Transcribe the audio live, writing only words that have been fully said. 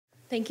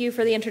Thank you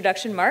for the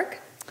introduction, Mark.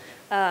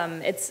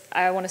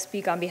 I want to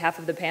speak on behalf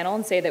of the panel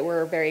and say that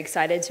we're very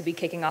excited to be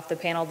kicking off the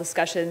panel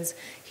discussions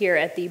here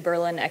at the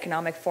Berlin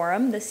Economic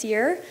Forum this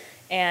year,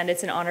 and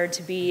it's an honor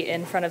to be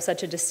in front of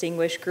such a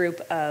distinguished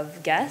group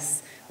of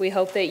guests. We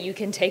hope that you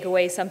can take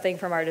away something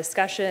from our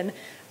discussion,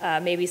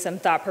 maybe some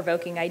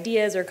thought-provoking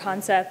ideas or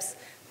concepts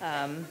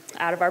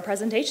out of our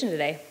presentation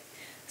today.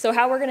 So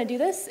how we're going to do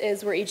this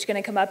is we're each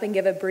going to come up and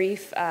give a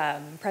brief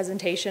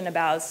presentation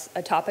about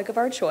a topic of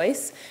our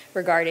choice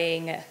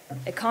regarding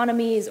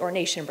economies or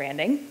nation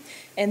branding.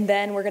 And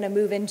then we're going to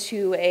move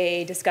into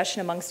a discussion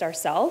amongst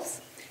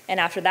ourselves. And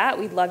after that,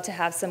 we'd love to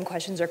have some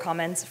questions or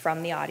comments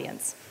from the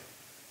audience.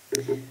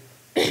 Thank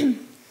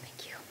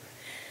you.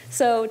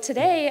 So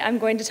today, I'm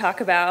going to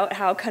talk about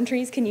how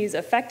countries can use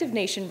effective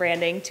nation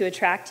branding to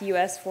attract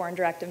U.S. foreign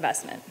direct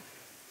investment.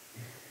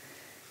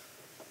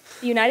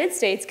 The United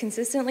States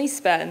consistently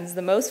spends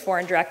the most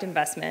foreign direct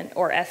investment,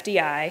 or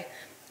FDI,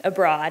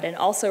 abroad and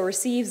also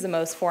receives the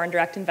most foreign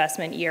direct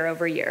investment year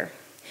over year.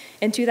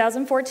 In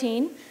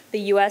 2014, the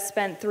U.S.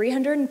 spent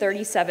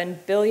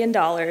 $337 billion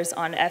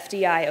on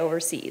FDI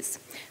overseas.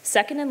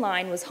 Second in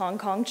line was Hong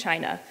Kong,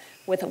 China,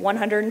 with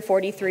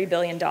 $143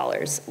 billion,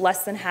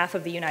 less than half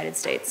of the United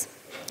States.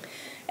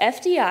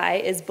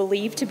 FDI is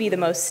believed to be the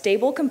most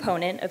stable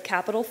component of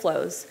capital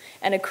flows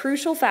and a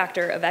crucial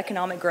factor of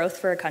economic growth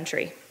for a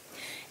country.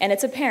 And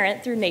it's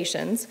apparent through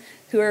nations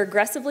who are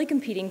aggressively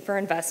competing for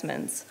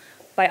investments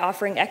by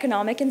offering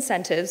economic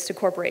incentives to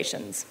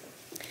corporations.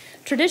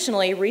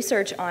 Traditionally,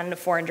 research on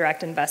foreign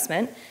direct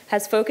investment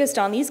has focused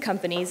on these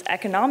companies'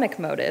 economic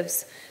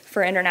motives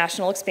for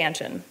international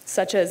expansion,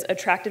 such as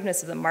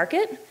attractiveness of the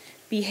market,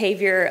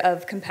 behavior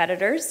of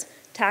competitors,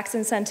 tax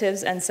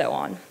incentives, and so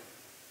on.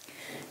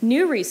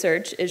 New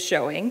research is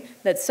showing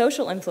that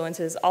social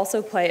influences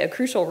also play a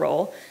crucial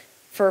role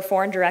for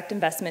foreign direct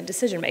investment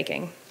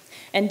decision-making,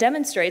 and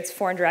demonstrates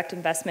foreign direct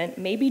investment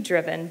may be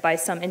driven by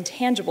some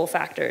intangible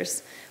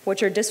factors,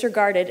 which are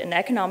disregarded in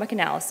economic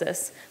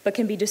analysis, but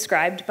can be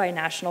described by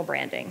national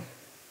branding.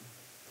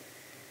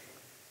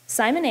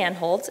 Simon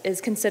Anholt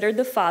is considered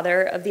the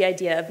father of the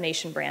idea of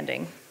nation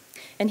branding,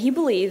 and he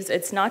believes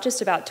it's not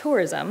just about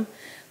tourism,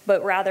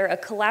 but rather a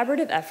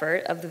collaborative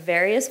effort of the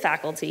various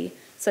faculty,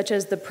 such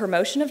as the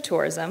promotion of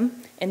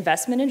tourism,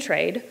 investment and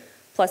trade,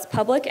 plus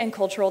public and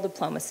cultural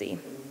diplomacy.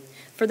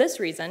 For this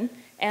reason,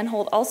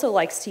 Anholt also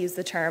likes to use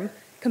the term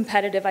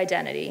competitive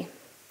identity,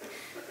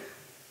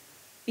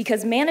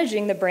 because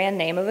managing the brand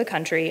name of a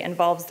country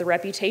involves the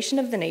reputation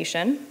of the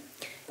nation,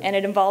 and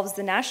it involves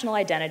the national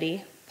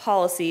identity,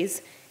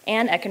 policies,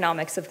 and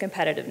economics of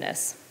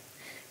competitiveness.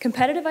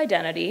 Competitive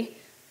identity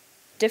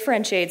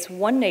differentiates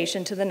one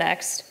nation to the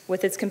next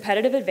with its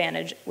competitive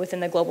advantage within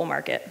the global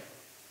market.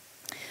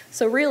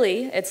 So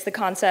really, it's the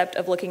concept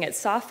of looking at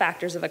soft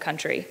factors of a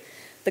country,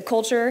 the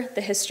culture, the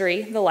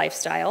history, the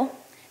lifestyle,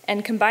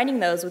 and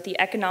combining those with the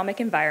economic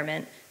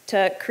environment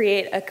to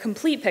create a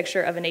complete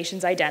picture of a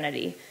nation's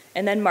identity,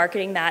 and then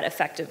marketing that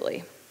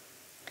effectively.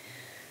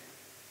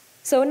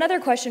 So another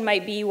question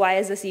might be, why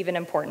is this even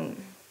important?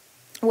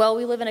 Well,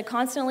 we live in a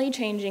constantly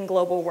changing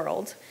global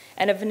world,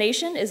 and if a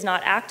nation is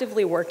not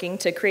actively working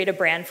to create a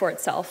brand for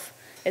itself,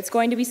 it's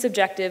going to be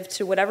subjective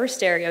to whatever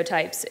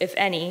stereotypes, if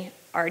any,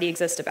 already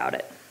exist about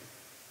it.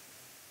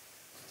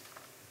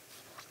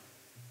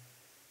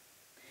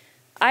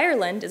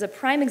 Ireland is a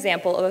prime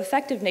example of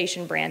effective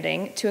nation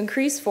branding to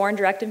increase foreign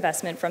direct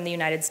investment from the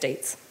United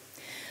States,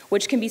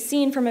 which can be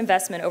seen from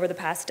investment over the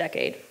past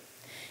decade.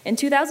 In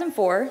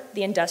 2004,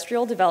 the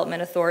Industrial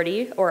Development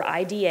Authority, or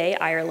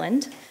IDA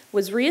Ireland,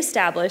 was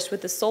reestablished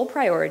with the sole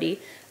priority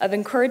of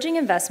encouraging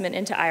investment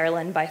into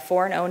Ireland by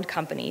foreign-owned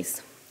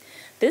companies.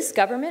 This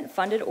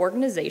government-funded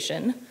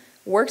organization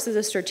works as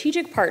a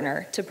strategic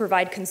partner to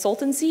provide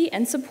consultancy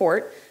and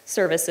support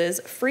services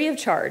free of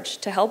charge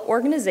to help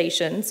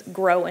organizations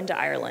grow into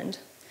Ireland.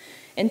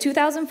 In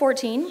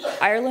 2014,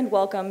 Ireland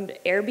welcomed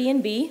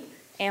Airbnb,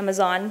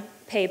 Amazon,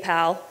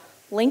 PayPal,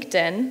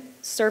 LinkedIn,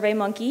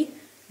 SurveyMonkey,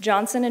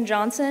 Johnson &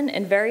 Johnson,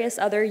 and various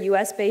other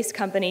US-based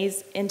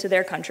companies into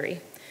their country,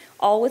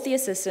 all with the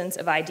assistance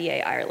of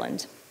IDA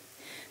Ireland.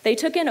 They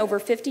took in over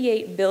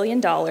 $58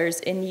 billion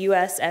in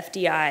US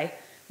FDI,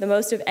 the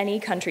most of any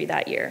country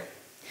that year.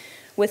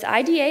 With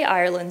IDA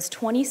Ireland's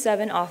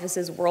 27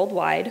 offices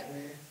worldwide,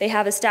 they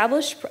have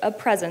established a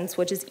presence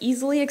which is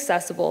easily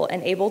accessible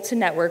and able to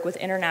network with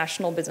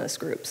international business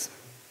groups.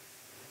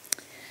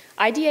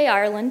 IDA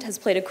Ireland has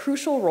played a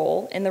crucial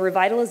role in the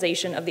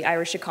revitalization of the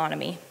Irish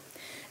economy,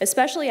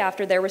 especially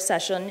after their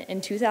recession in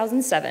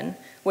 2007,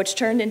 which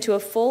turned into a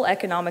full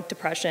economic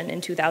depression in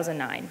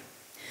 2009.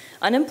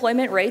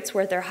 Unemployment rates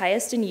were at their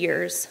highest in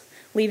years,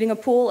 leaving a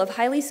pool of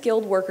highly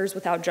skilled workers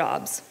without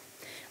jobs.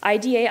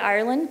 IDA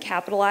Ireland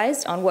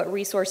capitalized on what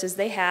resources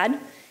they had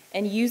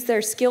and used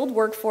their skilled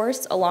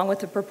workforce along with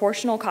the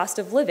proportional cost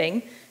of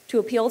living to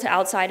appeal to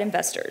outside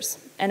investors,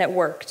 and it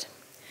worked.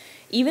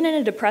 Even in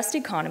a depressed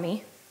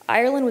economy,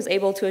 Ireland was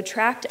able to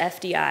attract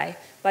FDI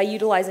by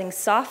utilizing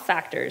soft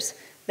factors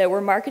that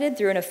were marketed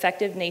through an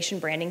effective nation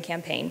branding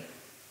campaign.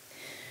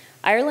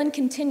 Ireland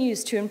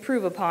continues to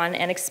improve upon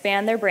and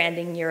expand their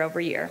branding year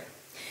over year,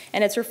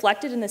 and it's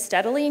reflected in the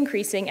steadily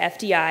increasing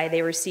FDI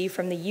they receive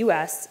from the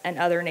US and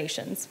other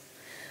nations.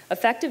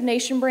 Effective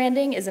nation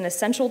branding is an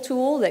essential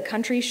tool that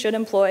countries should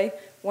employ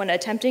when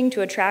attempting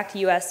to attract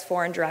US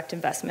foreign direct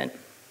investment.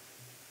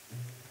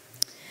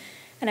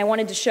 And I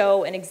wanted to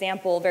show an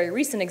example, a very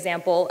recent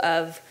example,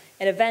 of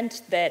an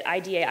event that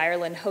IDA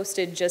Ireland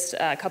hosted just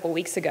a couple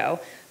weeks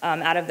ago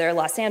out of their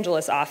Los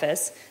Angeles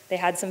office. They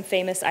had some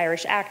famous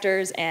Irish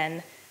actors,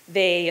 and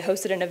they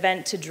hosted an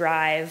event to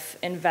drive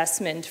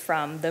investment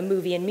from the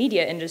movie and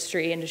media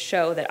industry and to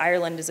show that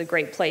Ireland is a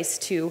great place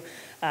to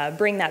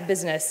bring that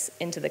business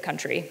into the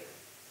country.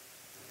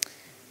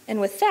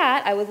 And with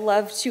that, I would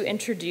love to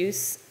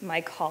introduce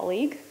my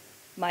colleague,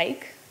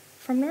 Mike,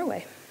 from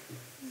Norway.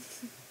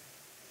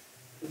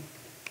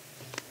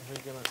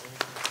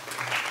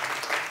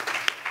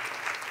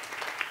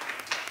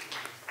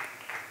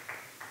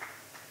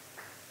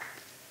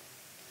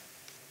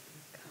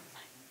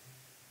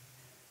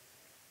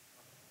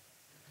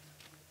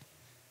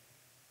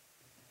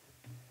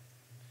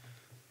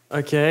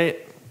 Okay.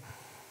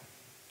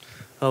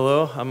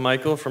 Hello, I'm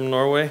Michael from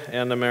Norway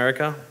and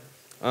America.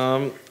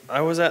 I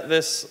was at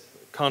this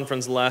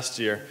conference last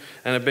year,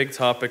 and a big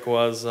topic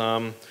was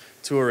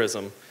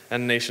tourism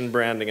and nation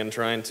branding and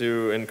trying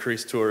to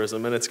increase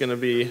tourism. And it's going to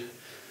be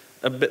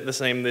a bit the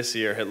same this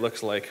year, it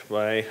looks like,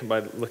 by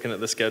looking at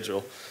the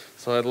schedule.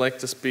 So I'd like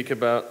to speak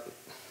about,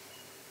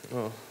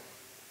 oh,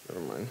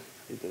 never mind,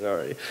 you did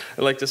already.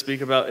 I'd like to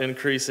speak about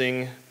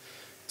increasing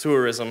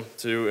tourism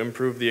to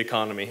improve the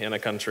economy in a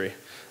country.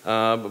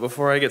 But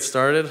before I get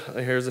started,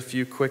 here's a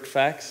few quick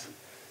facts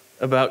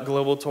about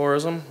global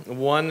tourism.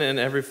 1 in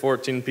every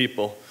 14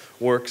 people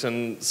works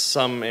in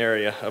some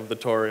area of the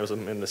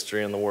tourism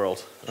industry in the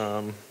world.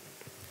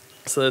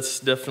 So that's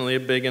definitely a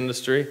big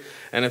industry,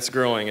 and it's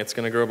growing. It's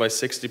going to grow by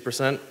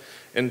 60%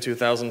 in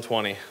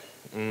 2020.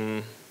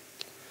 And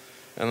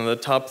the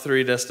top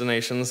 3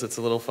 destinations, it's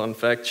a little fun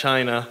fact,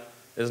 China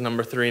is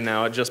number 3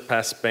 now. It just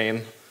passed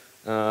Spain.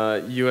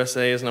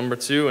 USA is number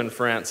 2, and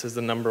France is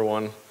the number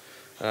 1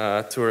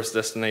 tourist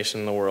destination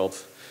in the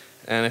world.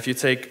 And if you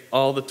take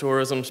all the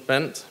tourism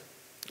spent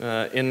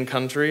in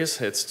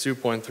countries, it's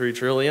 2.3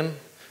 trillion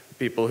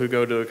people who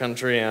go to a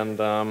country and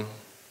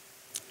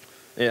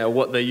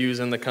what they use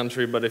in the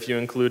country. But if you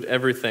include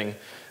everything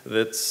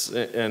that's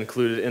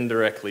included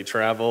indirectly,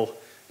 travel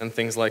and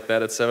things like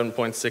that, it's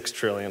 7.6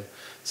 trillion.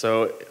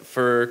 So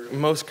for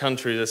most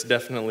countries, it's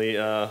definitely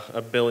a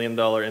 $1 billion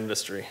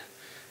industry.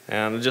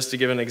 And just to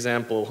give an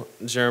example,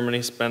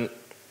 Germany spent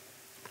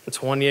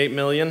 28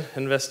 million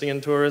investing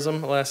in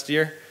tourism last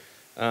year,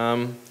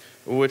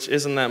 which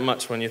isn't that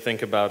much when you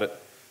think about it,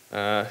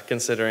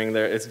 considering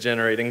it's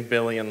generating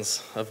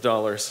billions of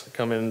dollars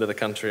coming into the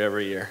country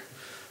every year.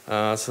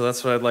 So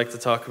that's what I'd like to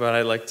talk about.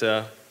 I'd like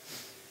to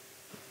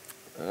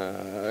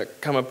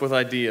come up with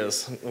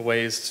ideas,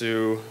 ways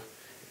to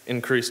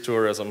increase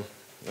tourism,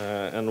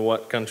 and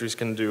what countries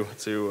can do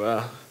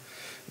to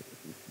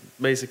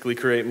basically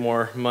create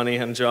more money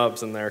and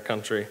jobs in their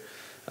country.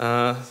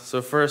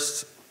 So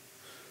first,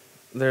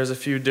 there's a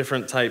few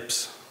different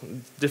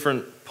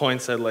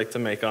points I'd like to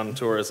make on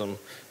tourism.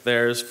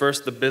 There's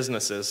first the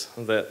businesses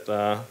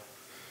that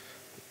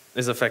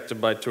is affected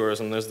by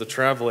tourism. There's the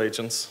travel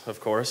agents, of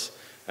course,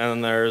 and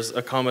then there's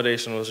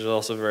accommodation, which is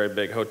also very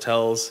big.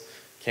 Hotels,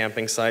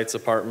 camping sites,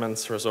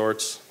 apartments,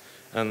 resorts,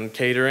 and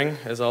catering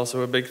is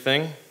also a big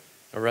thing.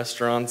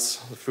 Restaurants,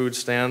 food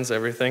stands,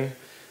 everything.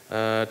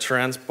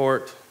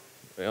 Transport,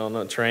 we all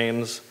know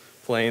trains,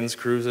 planes,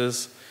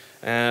 cruises.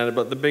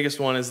 But the biggest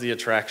one is the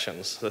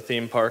attractions, the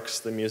theme parks,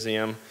 the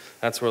museum.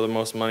 That's where the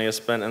most money is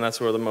spent, and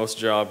that's where the most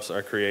jobs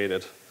are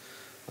created.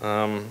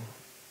 So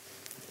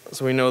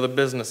we know the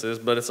businesses,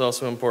 but it's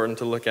also important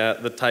to look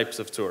at the types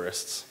of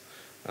tourists.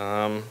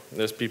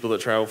 There's people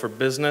that travel for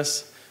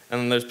business, and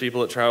then there's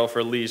people that travel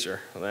for leisure.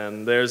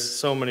 And there's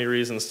so many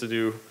reasons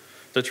to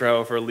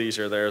travel for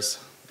leisure. There's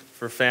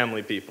for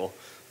family people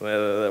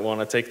that want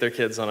to take their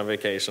kids on a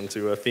vacation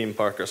to a theme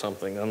park or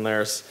something. And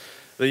there's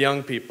the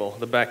young people,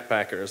 the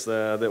backpackers,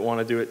 that want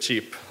to do it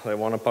cheap. They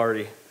want to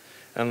party.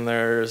 And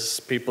there's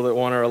people that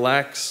want to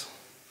relax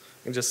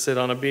and just sit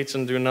on a beach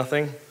and do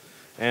nothing.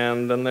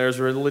 And then there's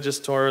religious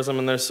tourism,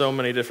 and there's so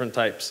many different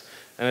types.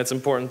 And it's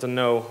important to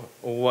know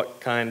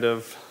what kind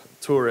of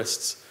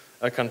tourists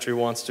a country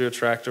wants to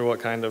attract, or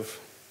what kind of,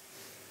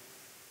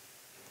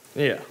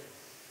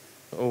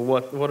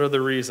 what are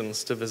the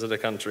reasons to visit a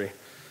country.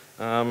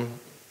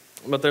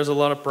 But there's a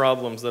lot of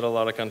problems that a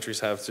lot of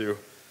countries have too.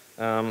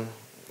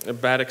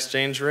 Bad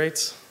exchange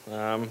rates,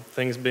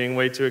 things being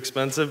way too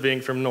expensive.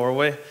 Being from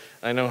Norway,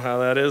 I know how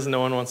that is. No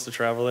one wants to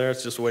travel there.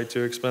 It's just way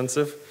too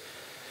expensive.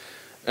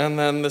 And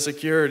then the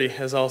security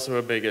is also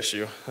a big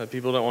issue.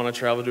 People don't want to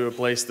travel to a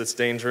place that's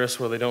dangerous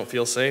where they don't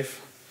feel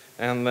safe.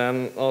 And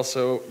then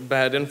also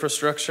bad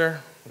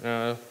infrastructure,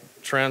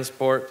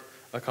 transport,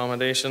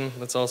 accommodation,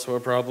 that's also a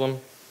problem.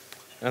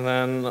 And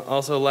then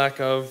also lack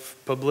of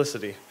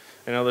publicity.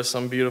 There's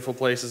some beautiful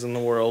places in the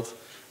world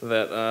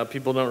that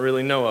people don't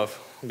really know of.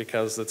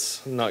 because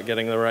it's not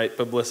getting the right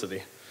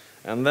publicity.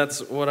 And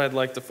that's what I'd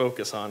like to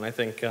focus on. I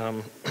think,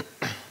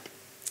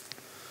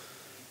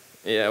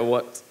 yeah,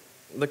 what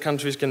the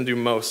countries can do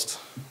most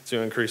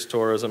to increase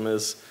tourism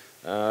is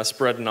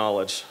spread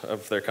knowledge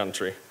of their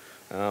country.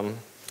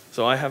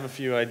 So I have a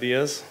few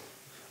ideas,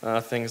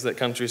 things that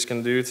countries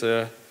can do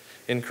to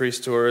increase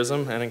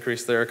tourism and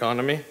increase their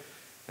economy.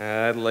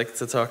 I'd like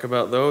to talk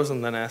about those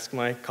and then ask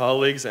my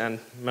colleagues and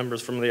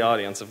members from the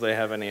audience if they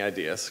have any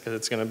ideas, because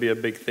it's going to be a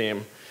big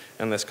theme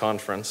in this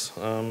conference.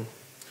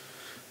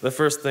 The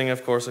first thing,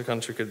 of course, a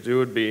country could do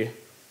would be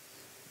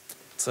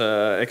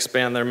to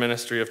expand their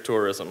Ministry of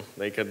Tourism.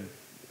 They could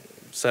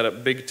set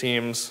up big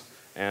teams,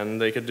 and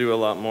they could do a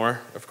lot more,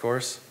 of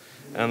course.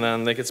 And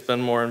then they could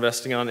spend more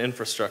investing on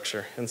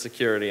infrastructure and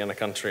security in a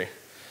country.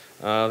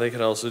 They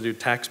could also do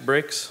tax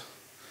breaks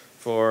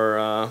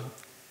for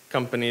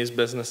companies,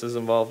 businesses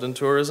involved in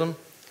tourism,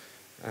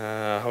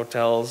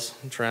 hotels,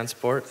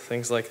 transport,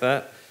 things like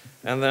that.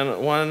 And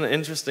then one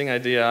interesting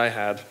idea I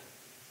had,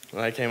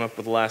 that I came up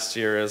with last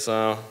year, is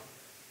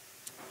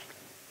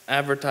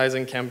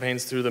advertising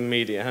campaigns through the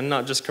media, and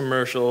not just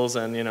commercials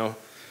and, you know,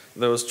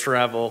 those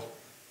travel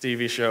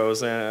TV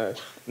shows.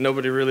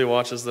 Nobody really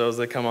watches those.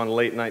 They come on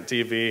late night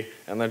TV,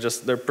 and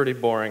they're pretty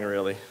boring,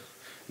 really.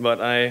 But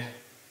I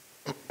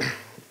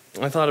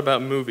thought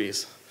about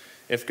movies.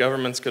 If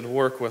governments could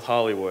work with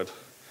Hollywood,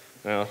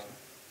 you know,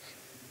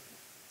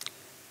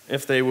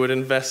 if they would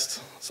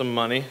invest some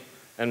money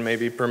and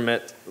maybe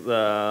permit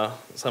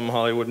some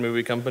Hollywood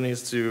movie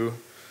companies to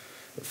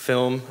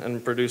film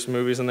and produce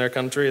movies in their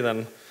country,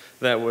 then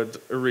that would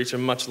reach a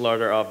much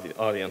larger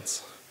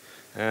audience.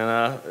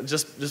 And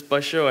just by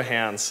show of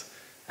hands,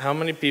 how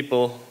many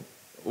people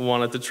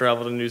wanted to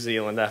travel to New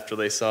Zealand after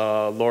they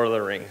saw Lord of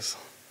the Rings?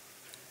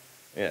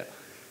 Yeah.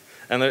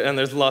 And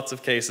there's lots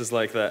of cases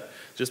like that,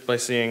 just by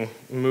seeing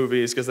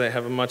movies, because they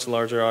have a much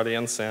larger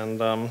audience, and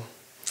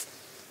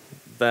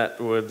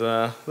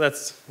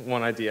that's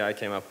one idea I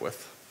came up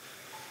with.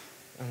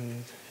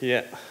 And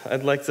yeah,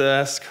 I'd like to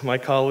ask my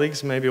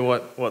colleagues maybe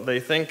what they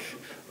think,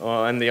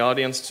 and the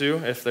audience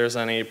too, if there's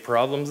any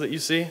problems that you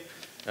see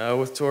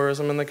with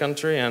tourism in the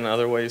country and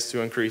other ways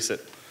to increase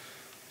it.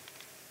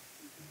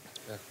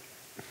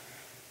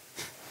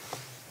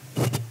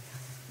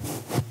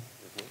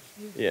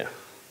 Yeah.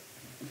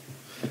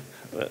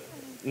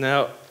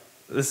 Now,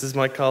 this is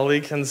my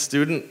colleague and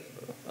student,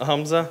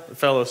 Hamza, a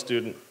fellow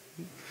student.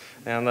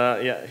 And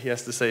yeah, he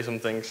has to say some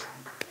things.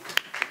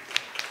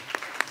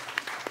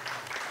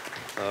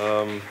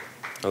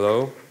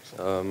 Hello,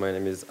 my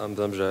name is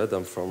Hamza Mjahed.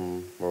 I'm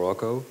from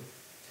Morocco.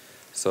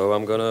 So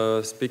I'm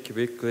gonna speak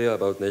quickly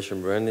about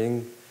nation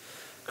branding,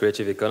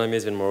 creative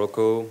economies in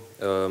Morocco.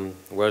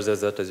 Where's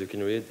that, as you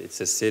can read? It's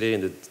a city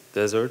in the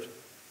desert.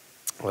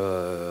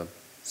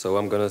 So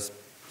I'm gonna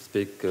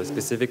speak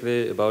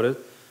specifically about it.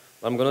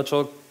 I'm gonna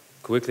talk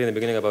quickly in the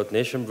beginning about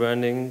nation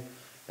branding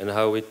and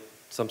how it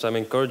sometimes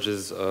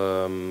encourages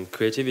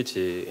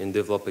creativity in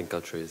developing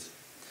countries.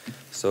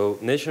 So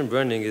nation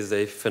branding is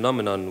a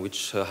phenomenon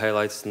which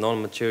highlights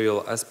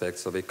non-material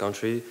aspects of a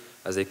country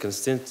as a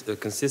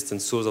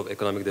consistent source of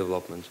economic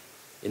development.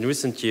 In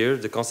recent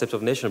years, the concept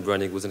of nation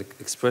branding was an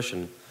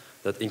expression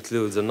that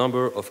includes a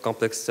number of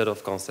complex set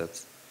of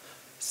concepts.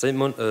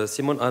 Simon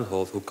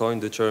Anholt, who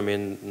coined the term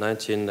in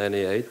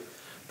 1998,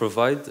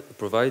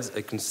 provides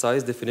a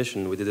concise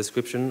definition with a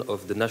description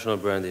of the national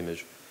brand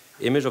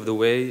image of the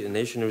way a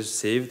nation is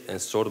received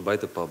and stored by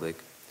the public.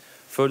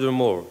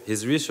 Furthermore,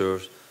 his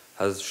research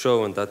has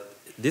shown that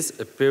this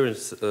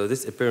appearance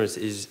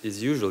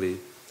is usually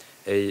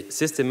a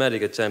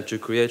systematic attempt to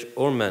create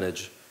or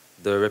manage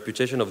the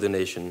reputation of the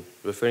nation,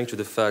 referring to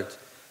the fact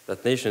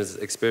that nations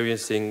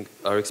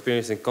are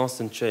experiencing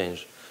constant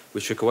change,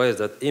 which requires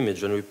that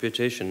image and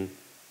reputation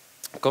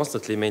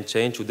constantly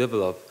maintained to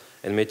develop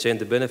and maintain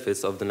the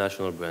benefits of the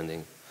national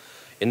branding.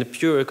 In a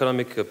pure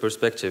economic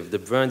perspective, the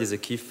brand is a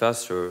key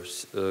factor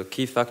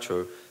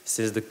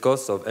since the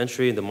costs of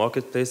entry in the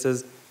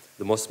marketplaces,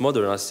 the most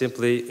modern, are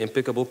simply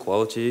impeccable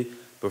quality,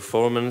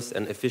 performance,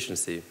 and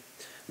efficiency.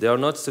 They are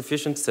not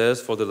sufficient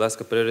sales for the less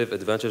competitive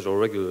advantage or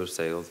regular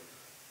sales.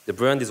 The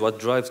brand is what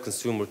drives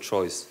consumer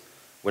choice,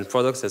 when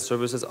products and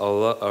services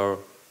are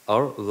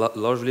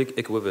largely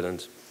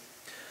equivalent.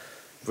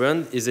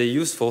 Brand is a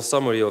useful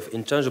summary of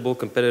intangible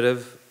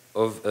competitive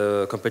of an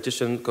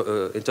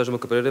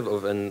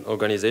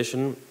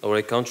organization or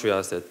a country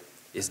asset,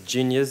 its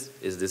genius,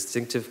 its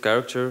distinctive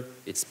character,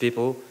 its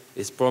people,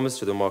 its promise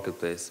to the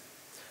marketplace.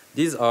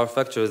 These are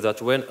factors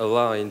that, when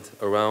aligned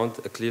around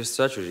a clear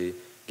strategy,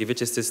 give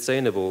it a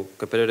sustainable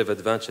competitive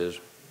advantage,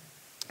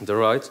 the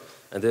right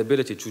and the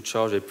ability to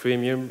charge a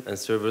premium and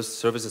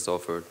services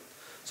offered.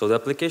 So the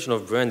application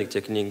of branding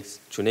techniques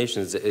to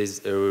nations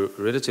is a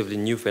relatively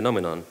new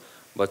phenomenon,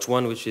 but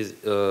one which is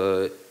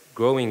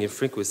growing in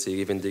frequency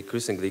given the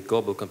increasingly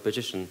global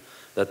competition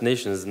that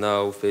nations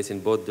now face in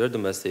both their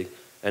domestic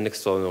and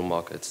external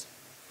markets.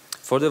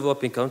 For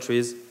developing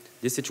countries,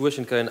 this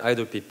situation can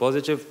either be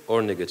positive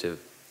or negative.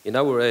 In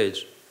our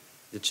age,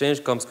 the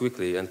change comes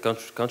quickly, and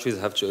countries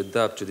have to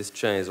adapt to this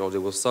change or they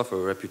will suffer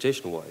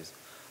reputation-wise.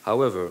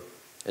 However,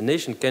 a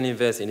nation can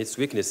invest in its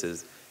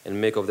weaknesses and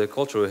make of their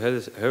cultural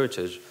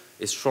heritage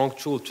a strong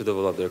tool to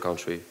develop their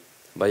country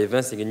by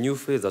investing in new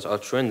fields that are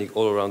trending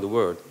all around the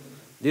world.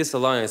 This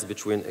alliance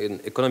between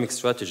an economic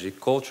strategy,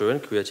 culture,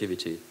 and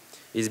creativity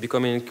is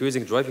becoming an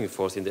increasing driving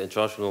force in the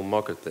international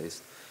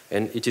marketplace,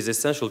 and it is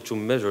essential to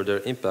measure their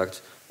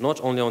impact not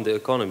only on the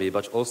economy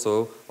but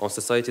also on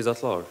societies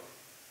at large.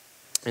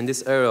 In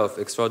this era of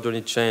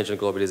extraordinary change and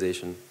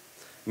globalization,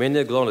 many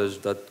acknowledge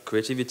that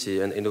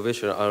creativity and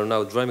innovation are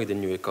now driving the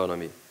new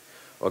economy.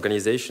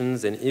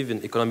 Organizations and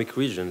even economic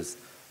regions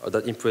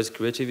that embrace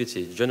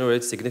creativity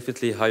generate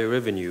significantly higher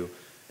revenue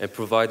and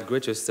provide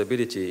greater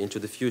stability into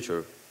the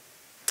future.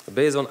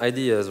 Based on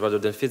ideas rather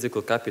than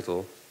physical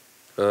capital,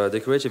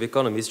 the creative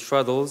economy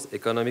straddles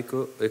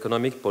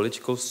economic,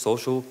 political,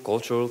 social,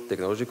 cultural,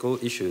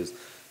 technological issues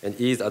and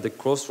is at the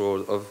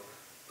crossroads of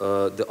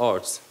the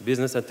arts,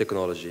 business, and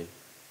technology.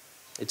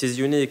 It is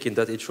unique in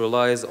that it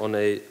relies on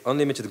an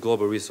unlimited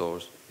global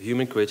resource,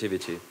 human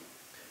creativity.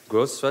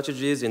 Growth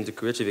strategies in the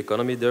creative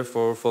economy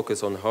therefore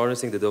focus on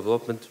harnessing the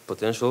development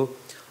potential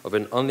of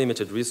an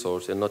unlimited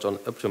resource and not on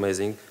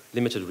optimizing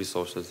limited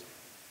resources.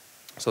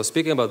 So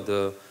speaking about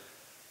the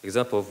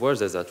example of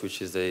Ouarzazate,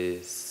 which is a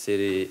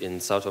city in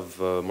south of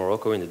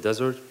Morocco in the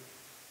desert,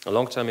 a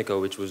long time ago,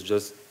 which was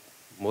just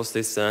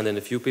mostly sand and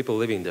a few people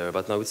living there,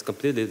 but now it's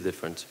completely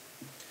different.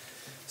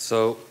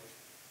 So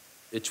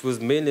it was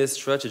mainly a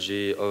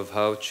strategy of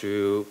how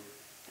to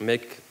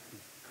make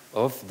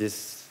of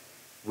this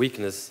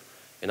weakness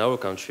in our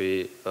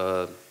country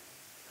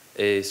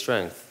a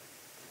strength.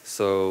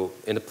 So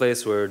in a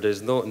place where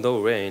there's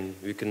no rain,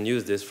 we can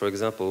use this, for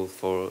example,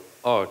 for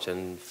art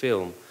and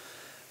film.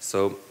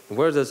 So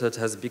Ouarzazate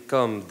has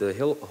become the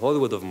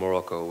Hollywood of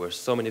Morocco, where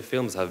so many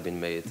films have been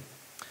made.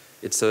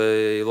 It's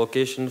a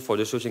location for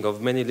the shooting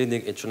of many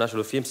leading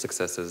international film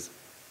successes.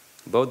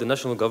 Both the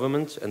national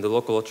government and the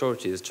local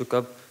authorities took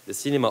up the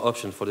cinema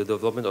option for the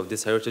development of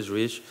this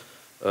heritage-rich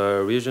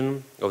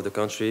region of the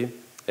country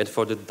and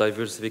for the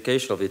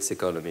diversification of its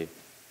economy.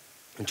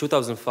 In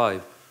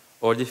 2005,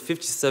 already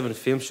 57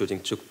 film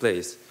shootings took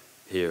place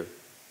here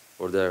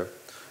or there.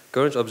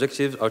 Current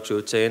objectives are to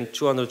attain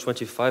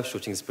 225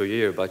 shootings per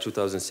year by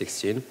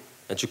 2016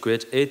 and to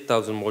create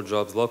 8,000 more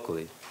jobs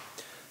locally.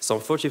 Some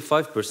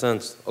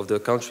 45% of the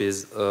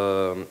country's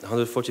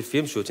 140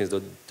 film shootings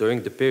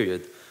during the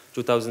period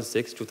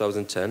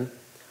 2006-2010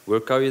 were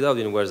carried out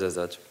in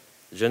Ouarzazate,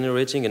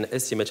 generating an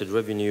estimated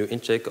revenue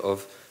intake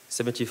of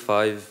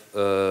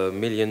 $75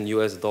 million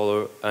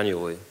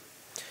annually.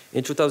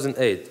 In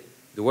 2008,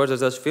 the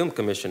Ouarzazate Film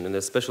Commission and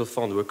a special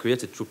fund were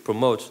created to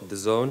promote the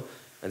zone,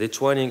 and a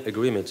twinning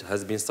agreement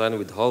has been signed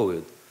with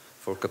Hollywood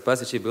for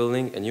capacity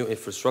building and new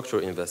infrastructure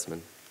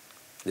investment.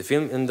 The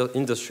film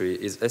industry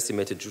is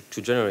estimated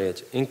to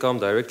generate income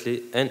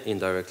directly and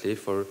indirectly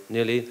for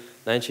nearly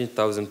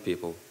 19,000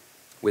 people,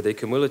 with a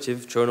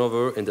cumulative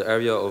turnover in the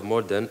area of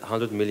more than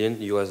 $100 million.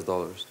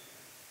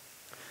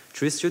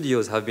 3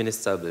 studios have been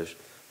established.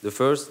 The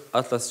first,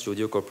 Atlas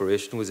Studio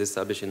Corporation, was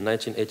established in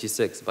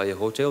 1986 by a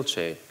hotel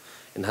chain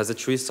and has a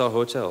 3-star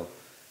hotel,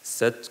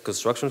 set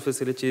construction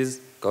facilities,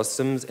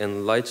 costumes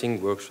and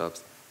lighting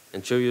workshops,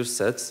 interior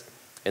sets,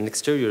 and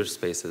exterior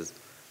spaces.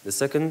 The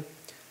second,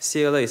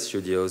 CLA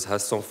Studios,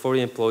 has some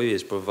 40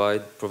 employees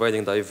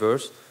providing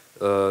diverse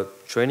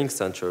training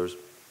centers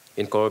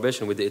in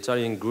collaboration with the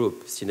Italian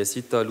group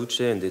Cinecittà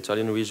Luce and the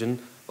Italian region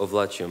of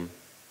Latium.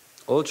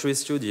 All 3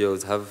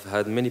 studios have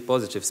had many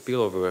positive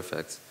spillover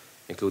effects,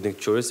 including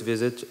tourist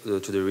visits to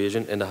the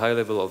region and a high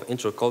level of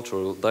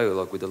intercultural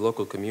dialogue with the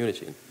local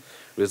community,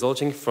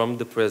 resulting from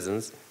the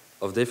presence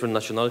of different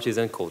nationalities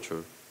and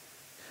culture.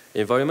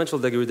 Environmental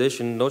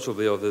degradation,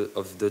 notably of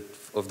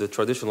the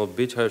traditional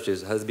beach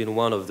heritage, has been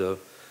one of the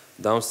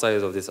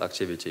downsides of this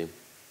activity.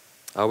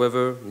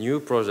 However, new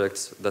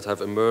projects that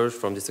have emerged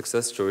from the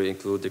success story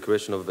include the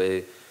creation of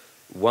a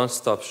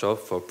one-stop shop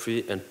for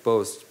pre- and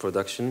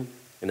post-production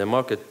and a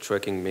market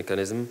tracking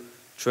mechanism,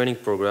 training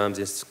programs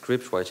in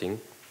script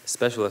writing,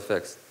 special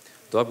effects,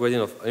 the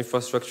upgrading of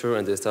infrastructure,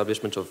 and the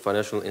establishment of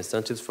financial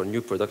incentives for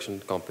new production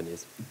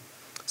companies.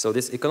 So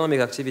this economic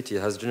activity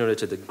has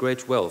generated a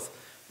great wealth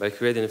by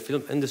creating a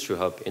film industry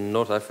hub in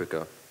North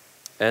Africa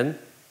and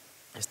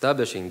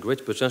establishing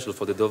great potential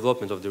for the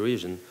development of the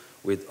region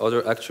with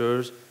other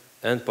actors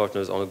and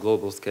partners on a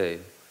global scale.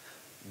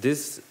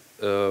 This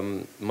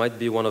might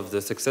be one of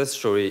the success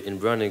stories in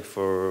branding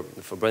for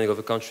branding of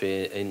a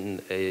country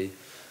in a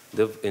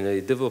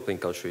developing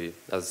country.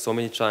 As so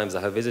many times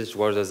I have visited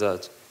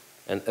Ouarzazate,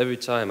 and every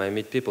time I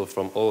meet people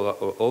from all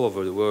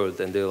over the world,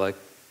 and they're like,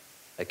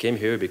 I came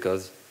here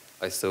because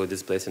I saw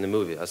this place in a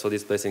movie. I saw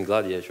this place in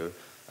Gladiator.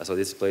 I saw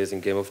this place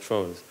in Game of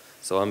Thrones.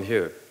 So I'm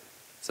here.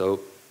 So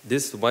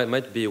this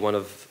might be one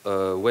of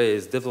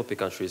ways developing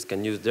countries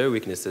can use their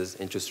weaknesses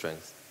into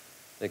strengths.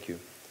 Thank you.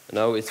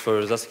 Now it's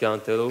for Zaskia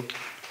Antelo.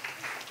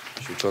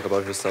 She'll talk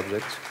about her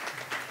subject.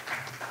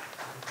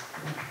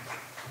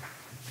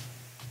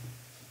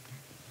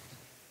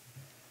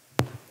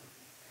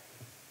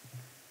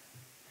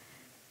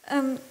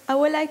 I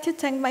would like to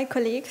thank my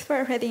colleagues for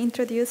already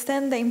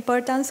introducing the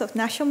importance of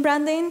nation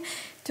branding,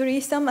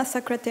 tourism as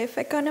a creative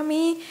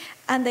economy,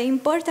 and the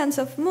importance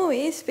of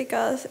movies,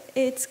 because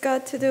it's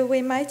got to do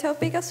with my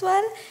topic as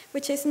well,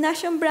 which is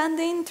nation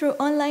branding through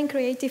online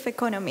creative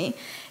economy,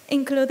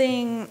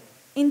 including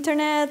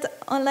internet,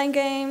 online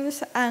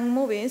games, and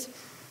movies.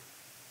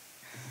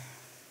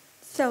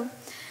 So,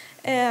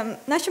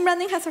 nation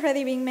branding has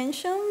already been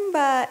mentioned,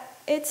 but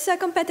it's a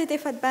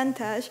competitive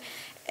advantage,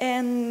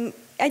 and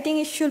I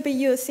think it should be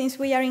used since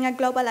we are in a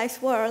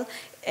globalized world.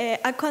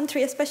 A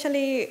country,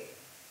 especially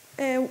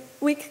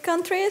weak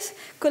countries,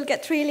 could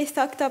get really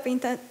sucked up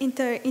into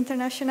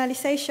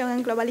internationalization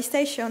and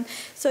globalization.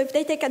 So if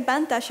they take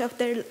advantage of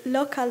their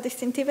local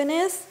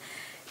distinctiveness,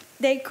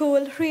 they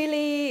could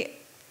really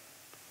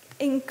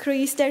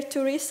increase their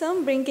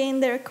tourism,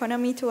 bringing their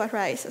economy to a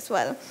rise as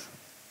well.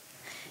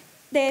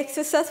 The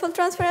successful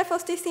transfer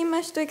of this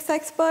image to its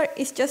export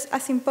is just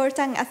as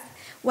important as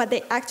what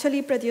they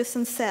actually produce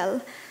and sell.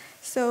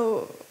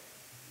 So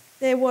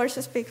the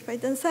words speak for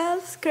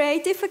themselves.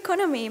 Creative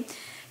economy.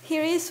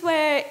 Here is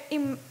where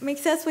it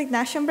mixes with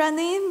nation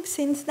branding,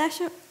 since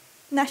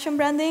nation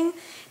branding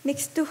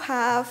needs to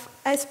have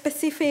a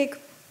specific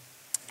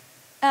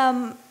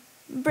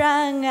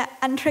brand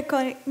and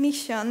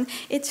recognition.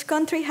 Each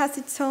country has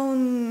its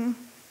own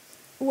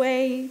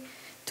way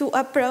to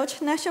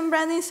approach nation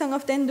branding. Some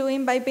of them do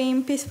it by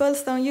being peaceful,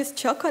 some use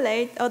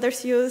chocolate,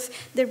 others use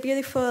their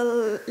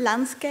beautiful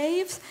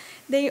landscapes.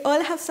 They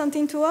all have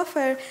something to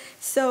offer.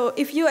 So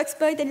if you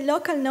exploit the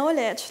local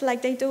knowledge,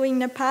 like they do in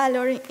Nepal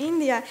or in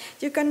India,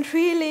 you can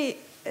really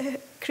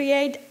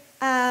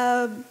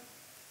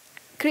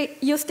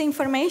use the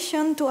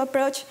information to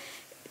approach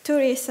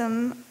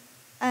tourism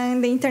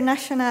and the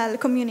international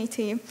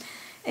community.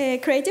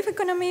 Creative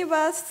economy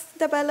was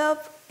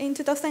developed in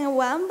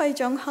 2001 by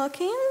John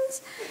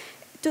Hawkins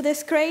to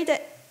describe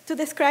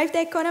the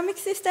economic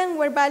system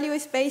where value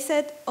is based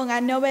on a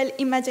novel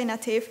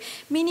imaginative,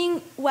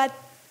 meaning what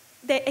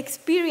the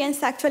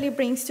experience actually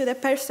brings to the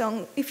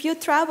person. If you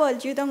travel,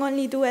 you don't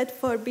only do it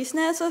for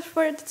business or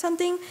for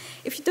something.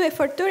 If you do it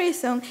for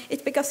tourism,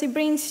 it's because it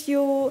brings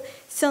you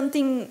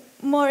something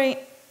more,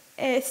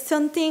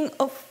 something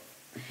of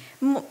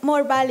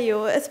more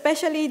value,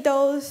 especially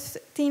those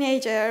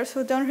teenagers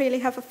who don't really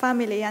have a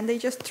family and they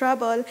just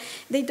travel.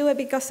 They do it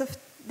because of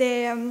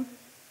the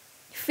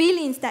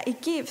feelings that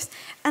it gives.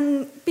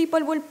 And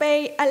people will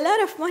pay a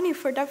lot of money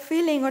for that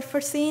feeling or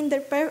for seeing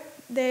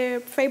their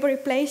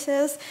favorite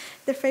places,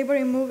 their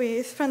favorite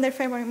movies, from their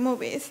favorite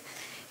movies.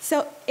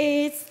 So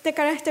it's the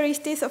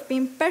characteristics of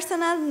being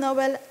personal,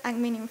 novel,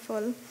 and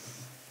meaningful.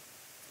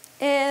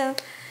 Right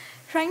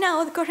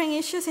now, the current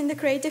issues in the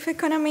creative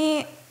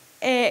economy,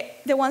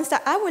 the ones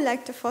that I would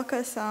like to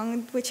focus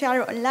on, which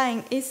are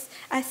online, is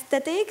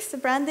aesthetics,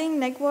 branding,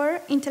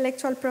 network,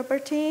 intellectual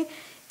property,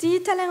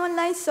 digital and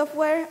online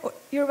software,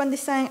 urban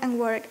design, and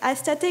work.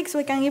 Aesthetics,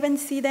 we can even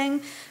see them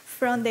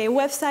from the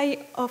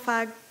website of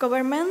a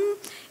government.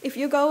 If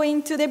you go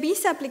into the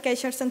visa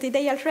application or something,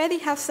 they already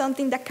have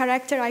something that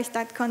characterizes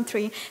that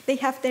country. They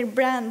have their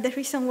brand, the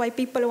reason why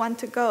people want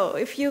to go.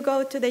 If you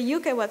go to the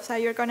UK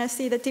website, you're going to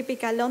see the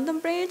typical London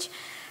Bridge.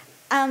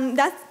 And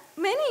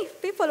many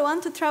people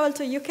want to travel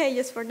to UK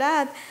just for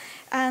that.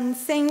 And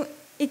saying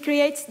it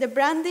creates the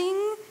branding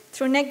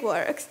through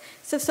networks.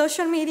 So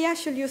social media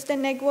should use the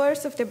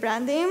networks of the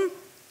branding,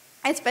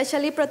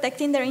 especially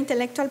protecting their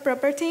intellectual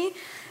property.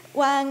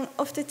 One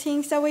of the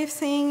things that we've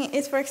seen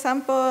is, for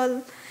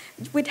example,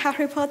 with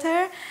Harry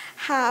Potter,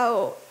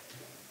 how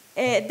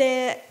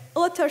the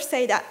authors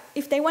say that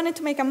if they wanted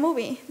to make a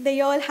movie, they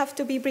all have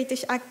to be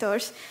British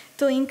actors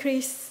to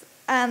increase.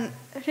 And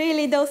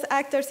really, those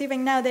actors,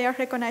 even now, they are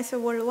recognized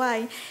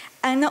worldwide.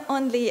 And not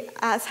only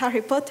as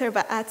Harry Potter,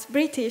 but as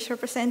British,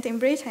 representing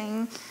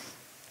Britain.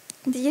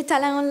 Digital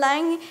and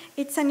online,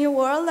 it's a new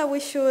world that we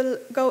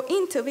should go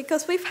into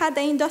because we've had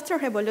the Industrial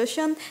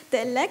Revolution,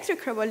 the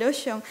Electric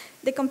Revolution,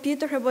 the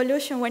Computer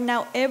Revolution, where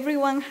now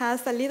everyone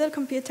has a little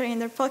computer in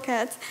their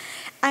pockets.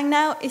 And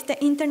now it's the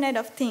Internet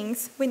of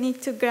Things we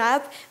need to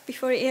grab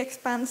before it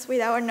expands with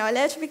our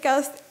knowledge,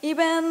 because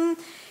even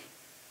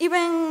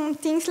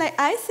things like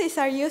ISIS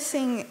are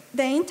using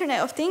the Internet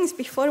of Things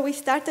before we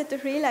started to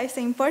realize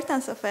the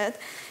importance of it.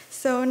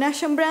 So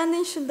nation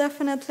branding should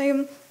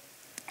definitely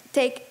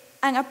take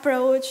an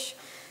approach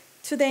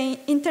to the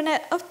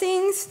Internet of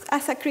Things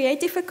as a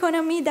creative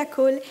economy that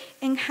could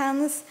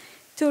enhance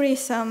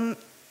tourism,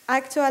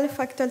 actual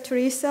factual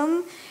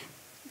tourism,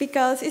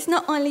 because it's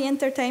not only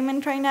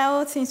entertainment right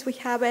now, since we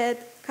have it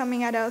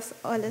coming at us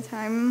all the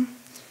time.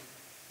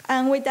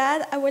 And with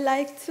that, I would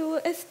like to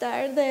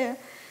start the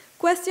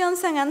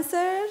questions and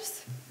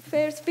answers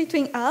first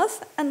between us,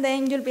 and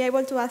then you'll be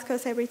able to ask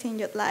us everything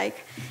you'd like.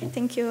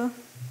 Thank you.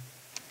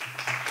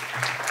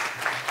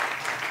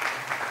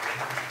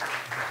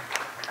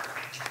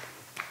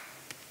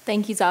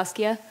 Thank you,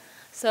 Zaskia.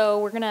 So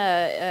we're going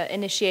to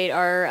initiate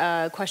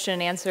our question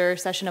and answer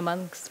session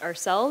amongst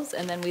ourselves,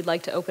 and then we'd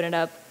like to open it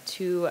up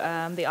to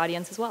the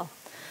audience as well.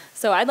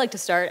 So I'd like to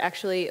start,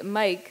 actually.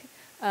 Mike,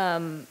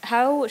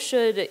 how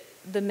should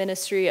the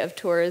Ministry of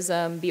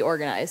Tourism be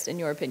organized, in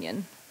your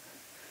opinion?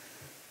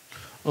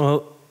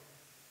 Well,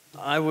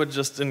 I would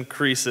just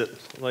increase it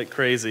like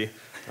crazy.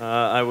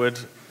 I would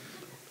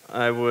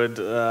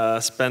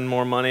spend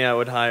more money. I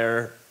would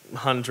hire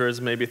hundreds,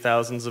 maybe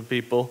thousands of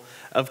people.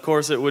 Of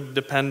course, it would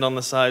depend on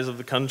the size of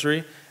the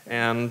country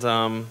and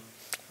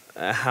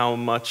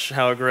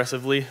how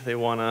aggressively they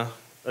want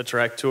to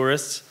attract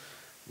tourists.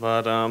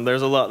 But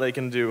there's a lot they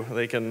can do.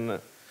 They can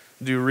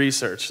do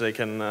research. They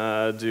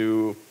can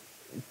do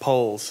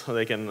polls.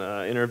 They can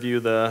interview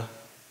the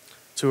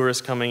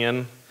tourists coming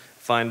in,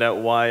 find out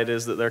why it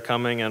is that they're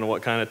coming and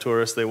what kind of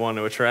tourists they want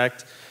to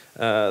attract.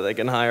 They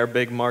can hire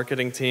big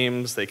marketing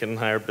teams. They can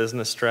hire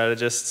business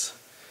strategists.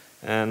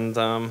 And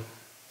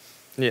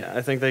yeah,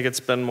 I think they could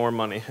spend more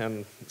money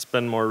and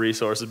spend more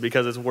resources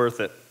because it's worth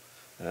it.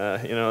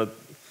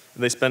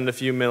 They spend a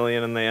few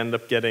million and they end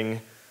up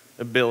getting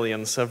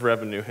billions of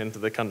revenue into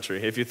the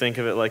country. If you think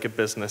of it like a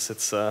business,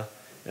 it's an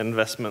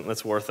investment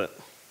that's worth it.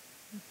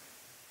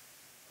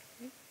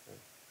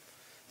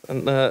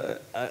 And I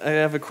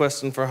have a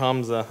question for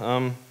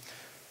Hamza.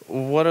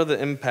 What are the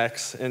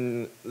impacts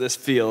in this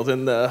field,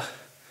 in the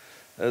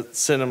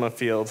cinema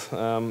field,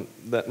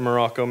 that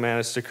Morocco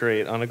managed to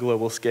create on a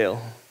global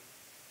scale?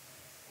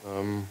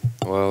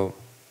 Well,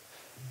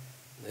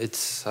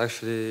 it's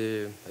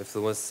actually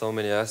influenced so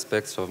many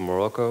aspects of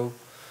Morocco.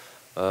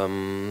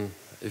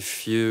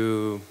 If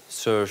you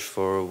search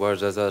for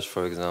Ouarzazate,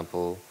 for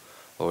example,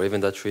 or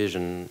even that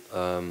region,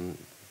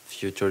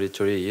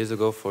 30 years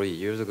ago, 40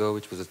 years ago,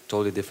 which was a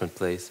totally different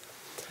place.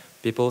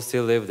 People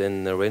still lived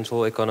in a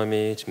rental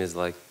economy, which means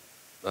like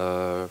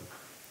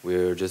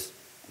we're just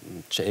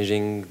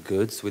changing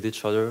goods with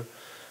each other,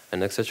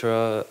 and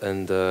etc.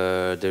 And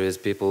there is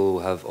people who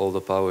have all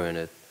the power in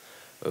it,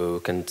 who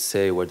can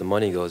say where the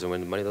money goes and where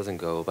the money doesn't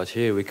go. But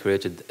here we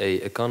created a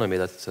economy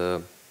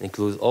that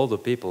includes all the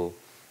people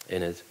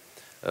in it,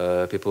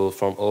 people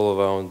from all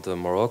around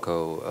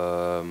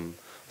Morocco.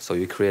 So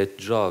you create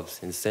jobs.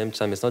 In the same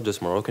time, it's not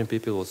just Moroccan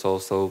people, it's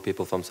also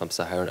people from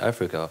sub-Saharan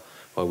Africa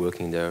who are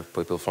working there,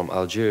 people from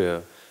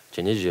Algeria,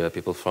 Tunisia,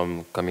 people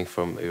coming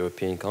from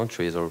European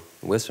countries or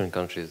Western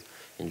countries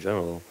in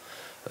general.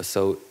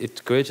 So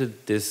it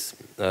created this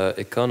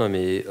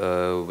economy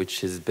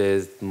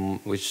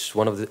which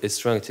one of its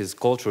strengths is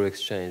cultural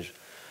exchange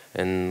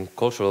and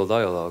cultural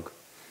dialogue.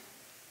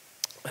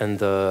 And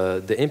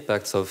the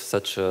impacts of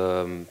such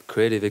a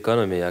creative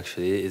economy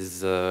actually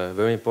is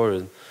very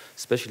important,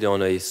 especially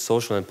on a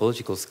social and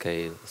political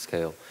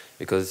scale,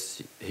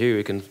 because here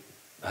we can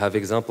have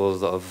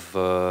examples of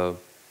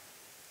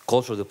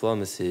cultural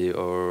diplomacy,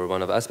 or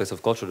one of the aspects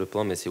of cultural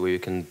diplomacy where you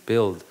can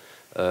build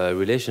a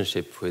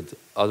relationship with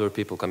other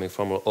people coming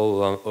from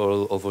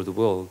all over the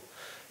world.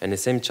 And at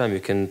the same time, you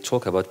can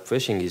talk about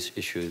pressing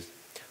issues.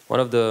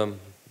 One of the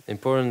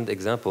important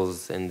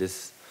examples in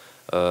this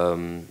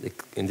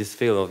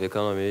field of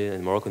economy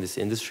in Morocco, in this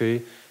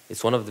industry,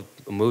 it's one of the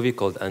movie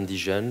called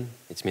Indigène.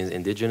 It means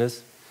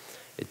indigenous.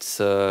 It's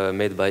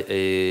made by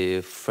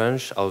a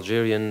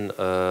French-Algerian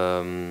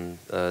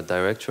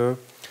director,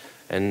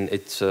 and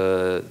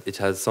it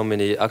has so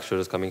many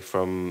actors coming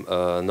from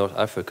North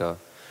Africa.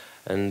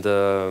 And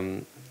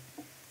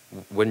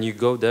when you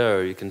go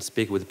there, you can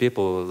speak with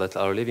people that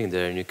are living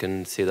there, and you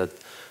can see that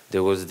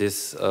there was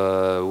this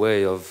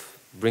way of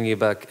bringing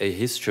back a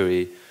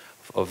history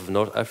of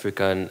North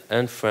Africa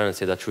and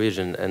France in that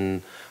region,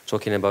 and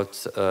talking about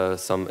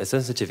some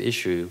sensitive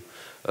issue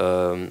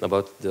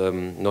about the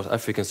North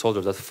African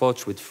soldiers that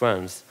fought with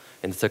France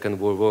in the Second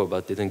World War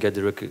but didn't get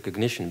the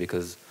recognition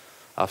because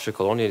after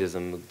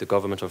colonialism, the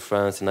government of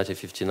France in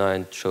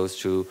 1959 chose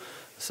to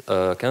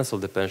cancel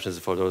the pensions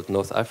for those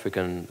North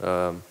African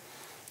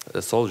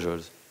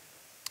soldiers.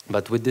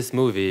 But with this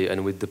movie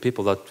and with the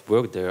people that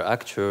work there,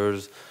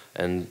 actors,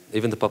 and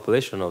even the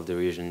population of the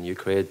region, you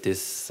create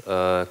this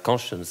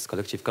conscience,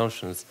 collective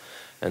conscience.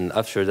 And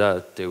after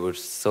that, there were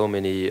so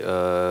many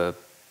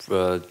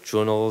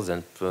journals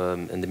and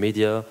the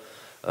media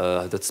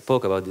that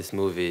spoke about this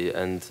movie,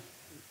 and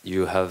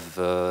you have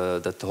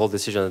that whole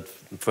decision that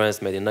France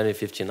made in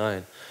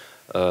 1959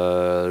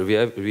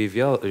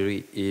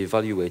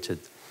 re-evaluated.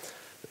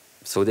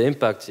 So the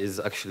impact is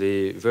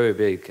actually very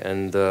big,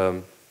 and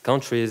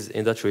countries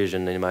in that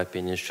region, in my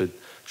opinion, should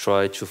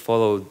try to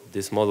follow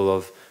this model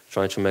of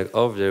trying to make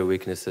of their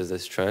weaknesses a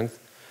strength,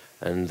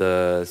 and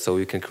so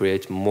we can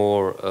create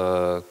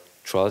more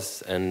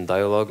trust and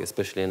dialogue,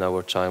 especially in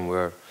our time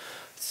where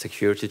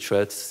security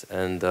threats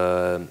and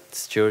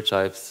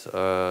stereotypes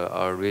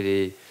are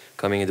really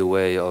coming in the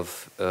way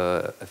of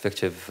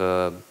effective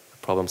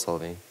problem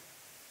solving.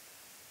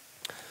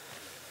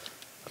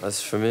 As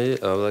for me,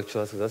 I would like to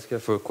ask Zaskia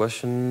for a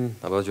question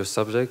about your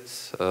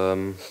subject.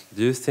 Do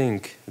you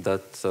think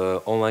that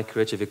online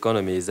creative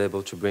economy is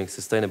able to bring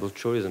sustainable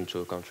tourism to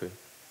a country?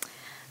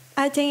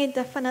 I think it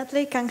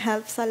definitely can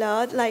help a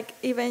lot. Like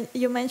even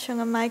you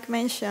mentioned and Mike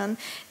mentioned,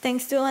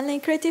 thanks to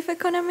online creative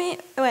economy,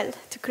 well,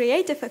 to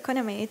creative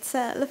economy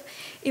itself,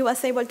 it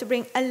was able to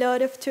bring a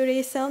lot of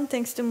tourism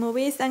thanks to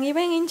movies. And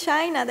even in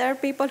China, there are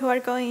people who are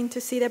going to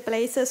see the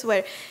places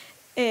where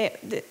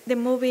the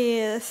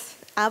movie's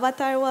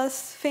Avatar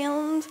was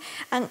filmed,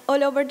 and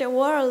all over the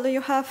world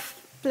you have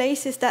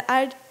places that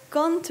are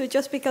gone to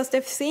just because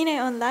they've seen it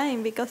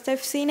online, because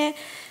they've seen it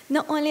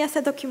not only as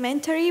a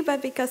documentary,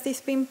 but because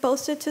it's been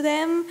posted to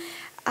them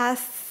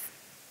as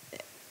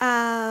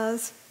an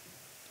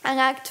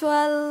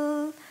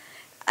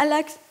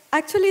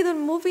actually the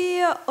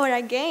movie or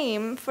a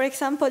game. For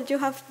example, you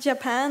have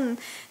Japan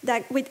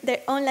that with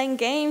their online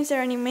games,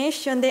 their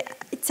animation,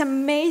 it's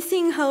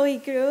amazing how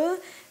it grew.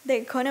 The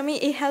economy,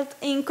 it helped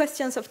in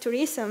questions of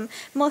tourism.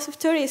 Most of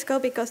tourists go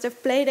because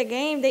they've played a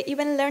game. They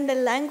even learn the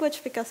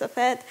language because of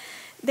it.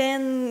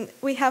 Then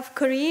we have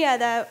Korea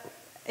that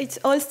it's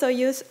also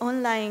used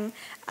online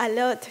a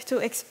lot to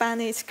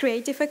expand its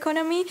creative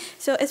economy.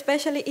 So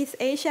especially East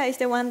Asia is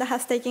the one that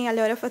has taken a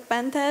lot of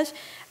advantage.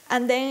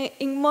 And then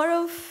in more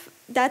of,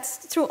 that's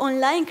through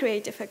online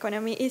creative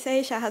economy. East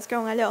Asia has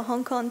grown a lot.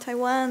 Hong Kong,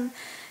 Taiwan,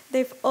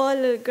 they've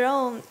all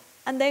grown.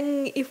 And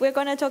then if we're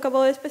going to talk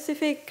about a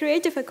specific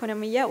creative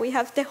economy, yeah, we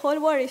have the whole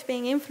world is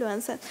being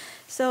influenced.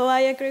 So I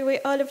agree with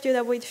all of you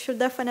that we should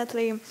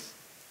definitely,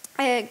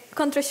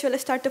 countries should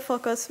start to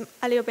focus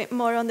a little bit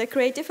more on the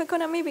creative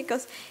economy,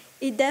 because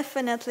it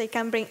definitely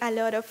can bring a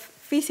lot of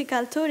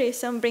physical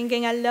tourism,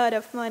 bringing a lot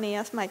of money,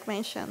 as Mike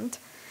mentioned.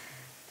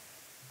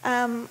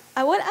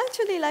 I would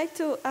actually like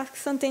to ask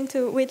something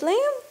to Whitlee.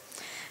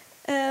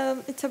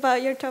 It's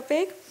about your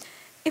topic.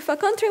 If a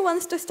country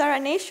wants to start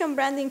a nation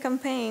branding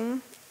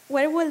campaign,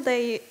 where will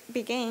they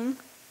begin?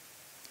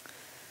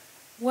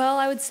 Well,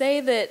 I would say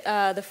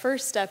that the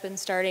first step in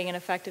starting an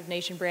effective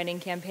nation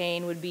branding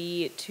campaign would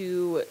be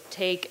to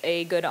take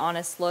a good,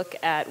 honest look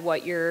at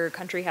what your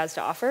country has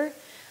to offer.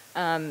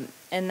 And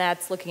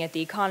that's looking at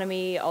the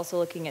economy, also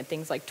looking at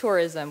things like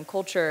tourism,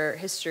 culture,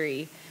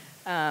 history.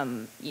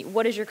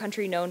 What is your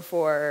country known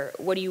for?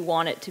 What do you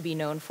want it to be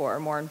known for,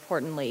 more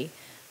importantly?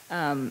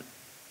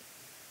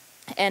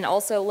 And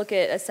also look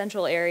at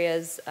essential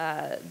areas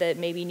that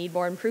maybe need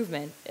more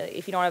improvement.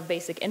 If you don't have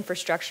basic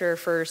infrastructure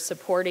for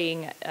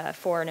supporting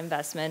foreign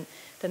investment,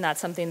 then that's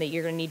something that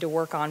you're going to need to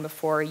work on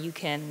before you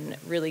can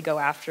really go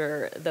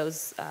after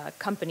those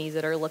companies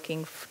that are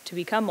looking to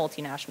become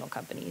multinational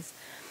companies.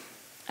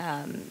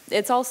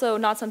 It's also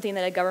not something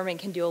that a government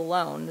can do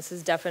alone. This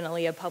is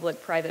definitely a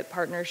public-private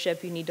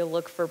partnership. You need to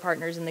look for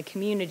partners in the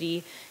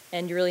community,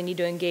 and you really need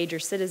to engage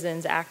your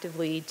citizens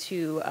actively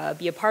to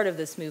be a part of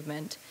this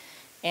movement.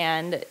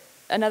 And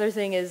another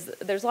thing is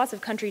there's lots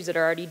of countries that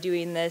are already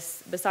doing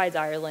this besides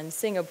Ireland.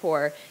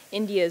 Singapore,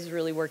 India is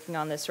really working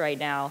on this right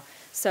now.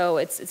 So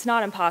it's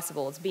not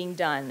impossible. It's being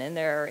done. And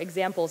there are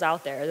examples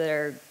out there that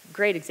are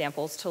great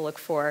examples to look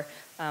for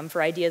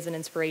ideas and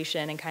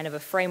inspiration and kind of a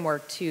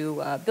framework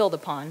to build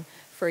upon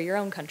for your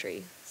own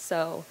country.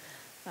 So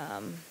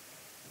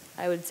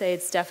I would say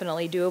it's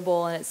definitely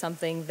doable, and it's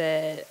something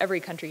that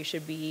every country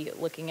should be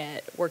looking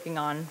at working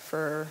on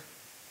for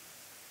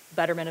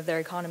betterment of their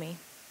economy.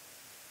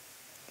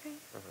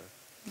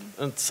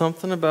 And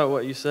something about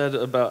what you said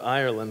about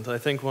Ireland. I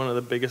think one of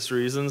the biggest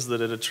reasons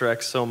that it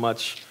attracts so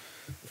much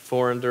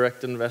foreign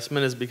direct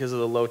investment is because of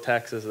the low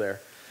taxes there.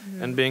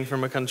 Mm-hmm. And being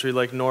from a country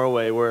like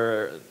Norway,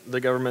 where the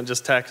government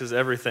just taxes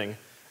everything,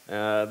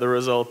 the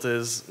result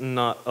is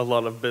not a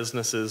lot of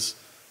businesses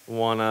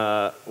want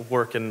to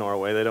work in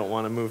Norway. They don't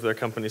want to move their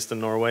companies to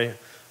Norway.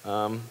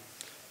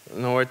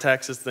 Norway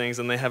taxes things,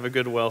 and they have a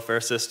good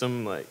welfare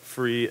system, like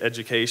free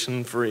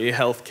education, free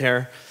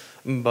healthcare,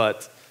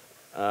 but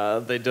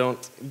they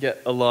don't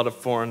get a lot of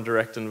foreign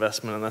direct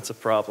investment, and that's a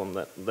problem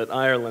that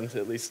Ireland,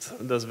 at least,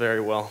 does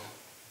very well.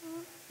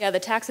 Yeah, the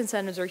tax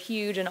incentives are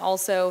huge, and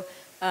also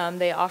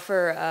they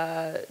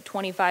offer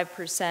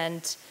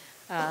 25%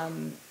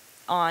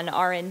 on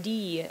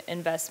R&D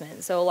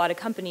investment. So a lot of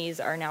companies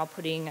are now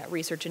putting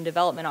research and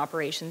development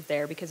operations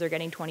there because they're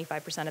getting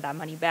 25% of that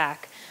money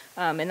back.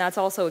 And that's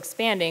also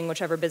expanding.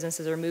 Whichever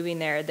businesses are moving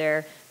there,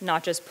 they're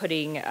not just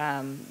putting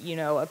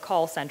a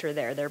call center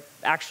there. They're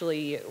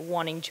actually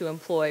wanting to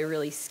employ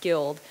really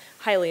skilled,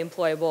 highly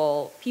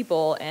employable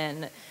people,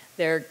 and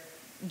they're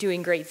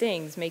doing great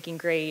things, making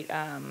great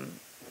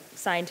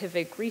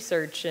scientific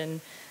research, and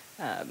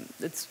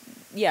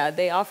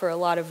they offer a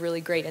lot of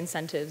really great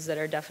incentives that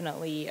are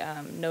definitely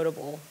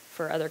notable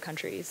for other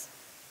countries.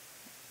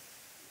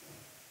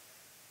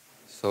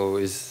 So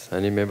is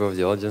any member of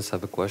the audience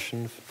have a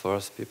question for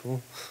us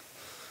people?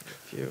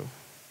 If you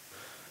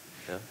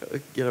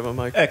get him a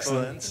microphone.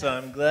 Excellent. So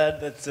I'm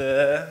glad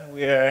that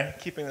we are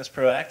keeping this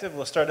proactive.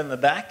 We'll start in the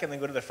back and then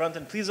go to the front.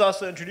 And please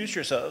also introduce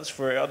yourselves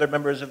for other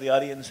members of the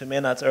audience who may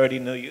not already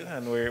know you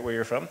and where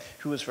you're from.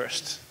 Who is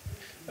first?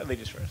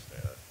 Ladies first.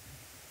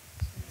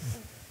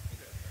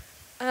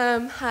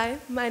 Hi,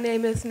 my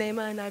name is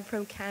Nema and I'm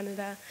from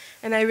Canada,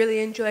 and I really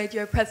enjoyed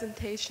your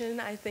presentation.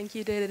 I think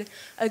you did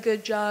a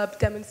good job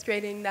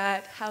demonstrating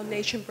that how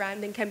nation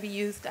branding can be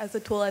used as a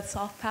tool as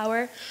soft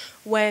power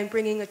when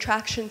bringing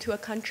attraction to a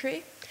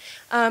country.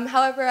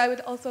 However, I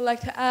would also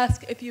like to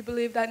ask if you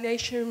believe that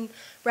nation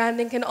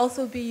branding can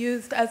also be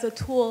used as a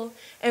tool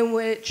in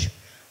which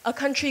a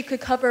country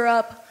could cover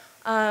up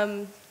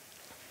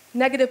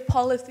negative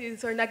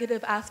policies or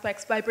negative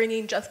aspects by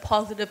bringing just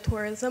positive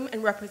tourism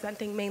and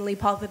representing mainly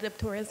positive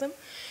tourism.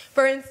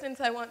 For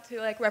instance, I want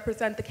to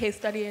represent the case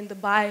study in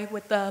Dubai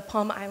with the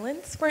Palm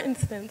Islands. For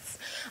instance,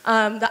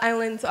 the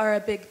islands are a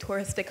big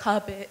touristic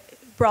hub. It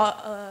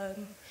brought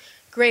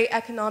great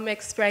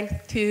economic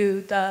strength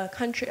to the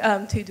country,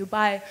 to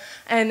Dubai,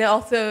 and it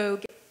also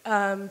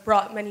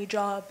brought many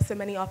jobs and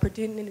many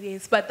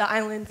opportunities. But the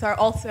islands are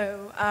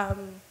also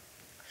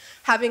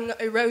having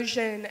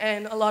erosion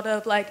and a lot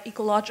of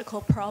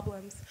ecological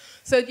problems.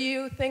 So do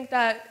you think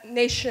that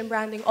nation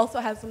branding also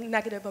has a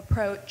negative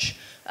approach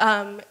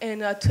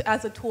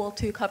as a tool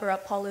to cover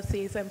up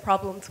policies and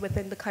problems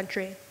within the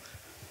country?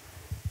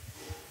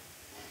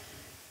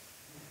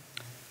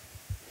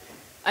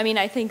 I mean,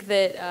 I think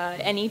that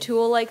any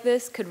tool like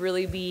this could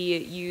really be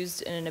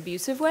used in an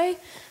abusive way.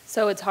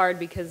 So it's hard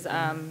because,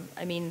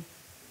 I mean,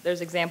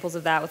 there's examples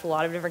of that with a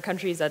lot of different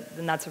countries,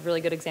 and that's a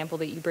really good example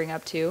that you bring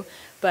up too.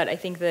 But I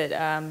think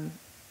that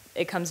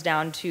it comes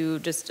down to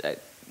just,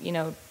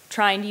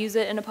 trying to use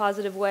it in a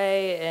positive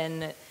way,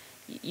 and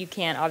you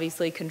can't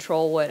obviously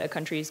control what a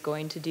country is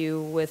going to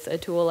do with a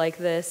tool like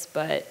this,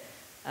 but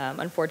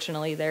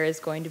unfortunately there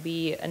is going to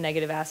be a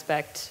negative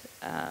aspect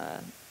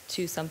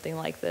to something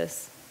like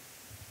this.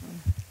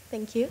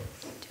 Thank you.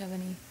 Do you have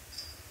any?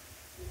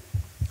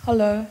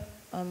 Hello,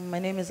 my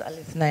name is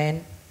Alif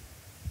Nain.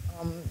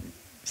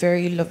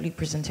 Very lovely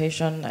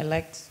presentation.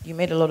 You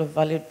made a lot of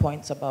valid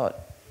points about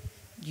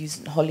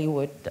using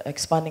Hollywood,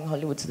 expanding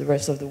Hollywood to the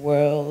rest of the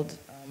world,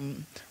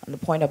 and the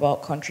point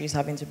about countries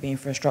having to be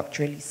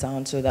infrastructurally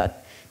sound so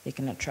that they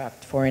can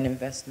attract foreign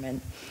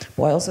investment.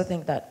 But I also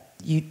think that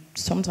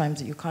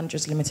sometimes you can't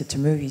just limit it to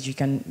movies. You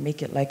can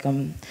make it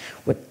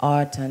with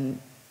art and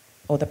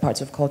other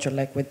parts of culture,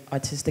 like with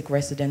artistic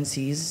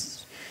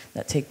residencies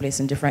that take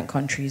place in different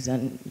countries,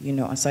 and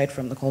aside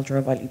from the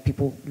cultural value,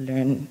 people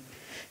learn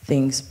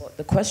things. But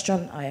the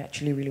question I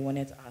actually really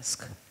wanted to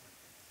ask,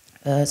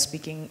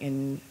 speaking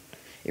in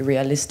a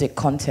realistic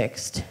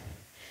context,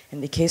 in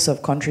the case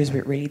of countries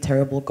with really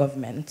terrible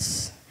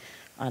governments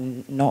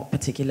and not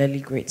particularly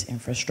great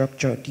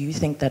infrastructure, do you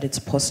think that it's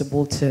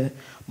possible to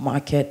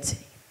market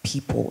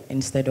people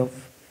instead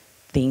of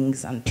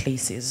things and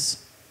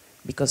places?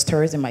 Because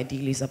tourism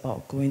ideally is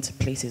about going to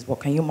places.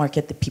 But can you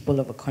market the people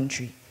of a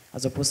country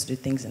as opposed to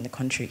things in the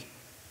country?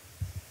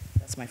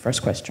 That's my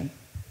first question.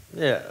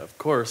 Yeah, of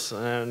course.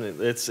 And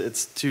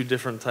it's two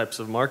different types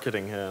of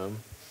marketing.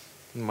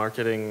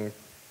 Marketing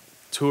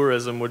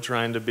tourism would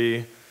trying to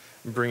be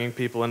bringing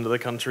people into the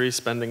country,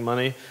 spending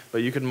money.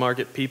 But you could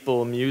market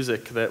people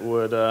music that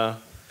would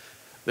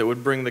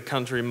bring the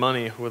country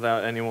money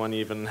without anyone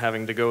even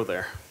having to go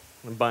there,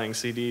 buying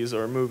CDs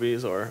or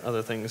movies or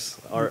other things,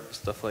 art,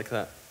 stuff like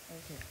that.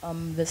 Okay.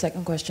 The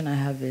second question I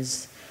have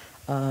is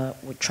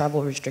with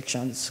travel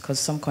restrictions, because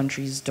some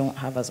countries don't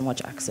have as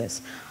much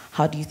access.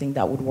 How do you think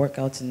that would work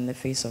out in the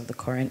face of the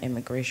current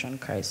immigration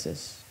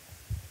crisis?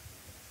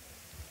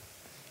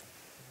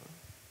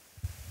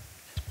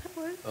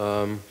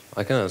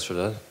 I can answer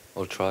that.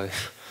 I'll try.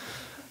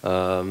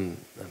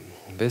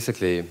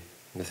 Basically,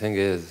 the thing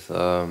is,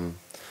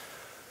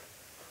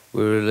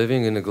 we're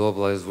living in a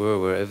globalized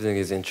world where everything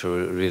is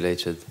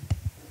interrelated.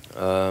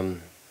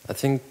 I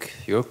think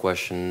your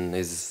question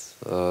is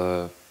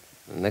an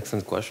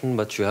excellent question,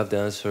 but you have the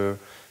answer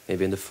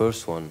maybe in the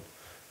first one,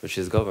 which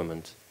is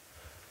government.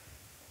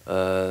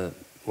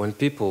 When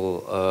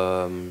people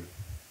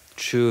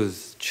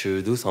choose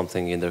to do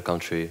something in their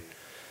country,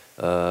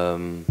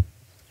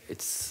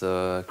 it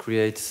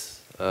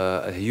creates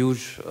a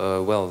huge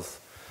wealth,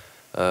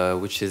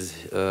 which is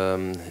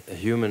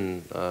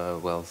human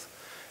wealth.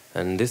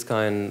 And this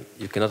kind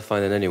you cannot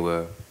find it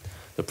anywhere.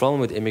 The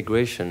problem with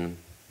immigration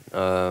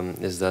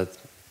is that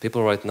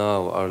people right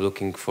now are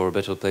looking for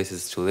better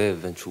places to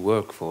live and to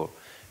work for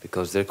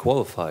because they're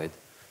qualified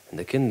and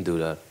they can do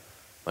that.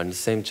 But at the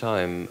same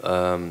time,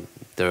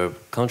 their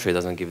country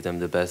doesn't give them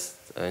the best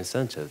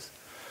incentives.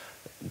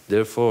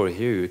 Therefore,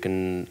 here you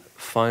can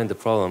find the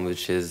problem,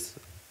 which is,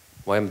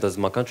 why does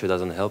my country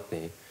doesn't help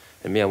me?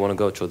 And me, I want to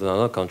go to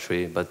another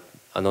country, but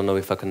I don't know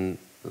if I can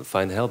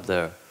find help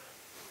there.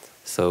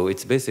 So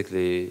it's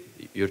basically,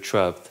 you're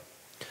trapped.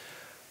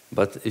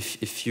 But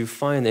if you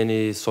find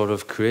any sort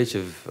of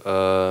creative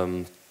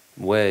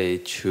way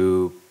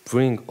to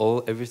bring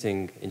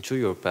everything into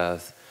your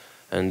path,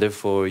 and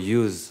therefore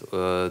use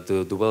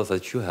the wealth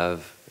that you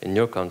have in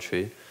your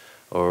country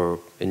or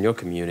in your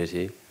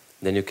community,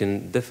 then you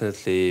can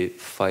definitely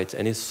fight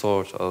any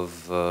sort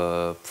of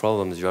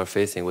problems you are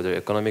facing, whether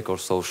economic or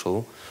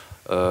social,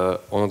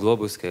 on a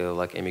global scale,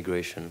 like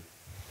immigration.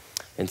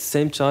 At the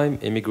same time,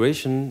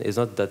 immigration is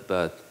not that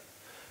bad.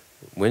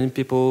 When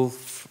people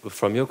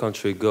from your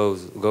country go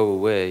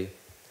away,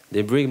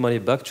 they bring money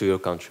back to your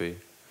country.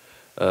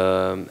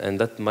 And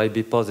that might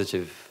be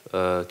positive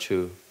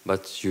too.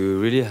 But you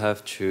really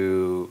have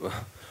to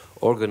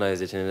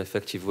organize it in an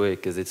effective way,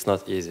 because it's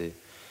not easy.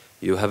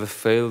 You have a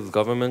failed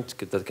government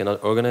that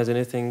cannot organize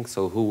anything,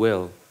 so who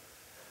will?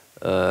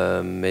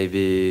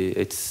 Maybe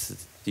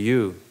it's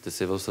you, the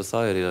civil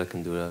society, that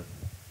can do that.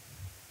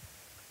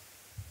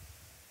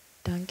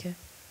 Danke.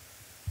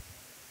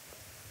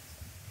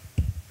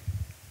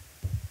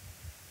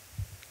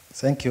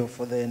 Thank you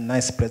for the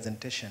nice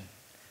presentation.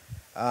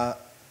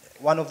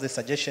 One of the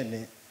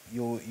suggestions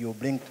you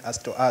bring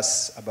to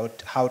us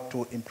about how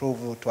to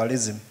improve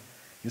tourism,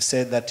 you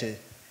said that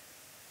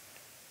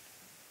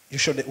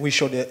we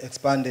should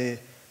expand the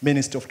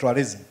Ministry of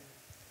Tourism.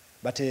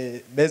 But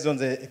based on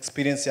the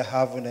experience you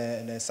have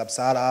in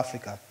Sub-Saharan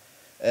Africa,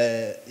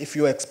 if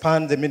you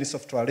expand the Ministry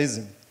of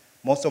Tourism,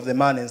 most of the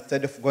money,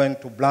 instead of going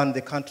to brand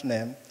the country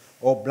name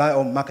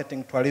or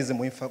marketing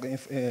tourism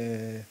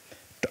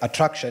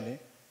attraction,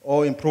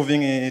 or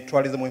improving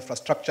tourism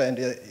infrastructure and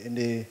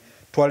the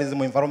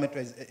tourism environment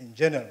in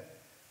general,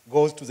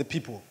 goes to the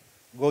people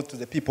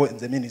in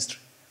the ministry.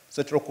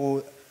 So it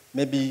will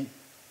maybe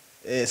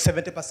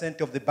 70%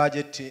 of the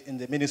budget in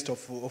the Ministry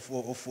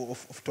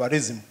of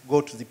Tourism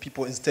go to the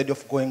people instead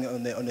of going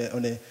on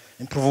the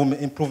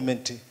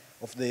improvement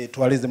of the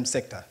tourism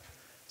sector.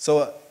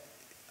 So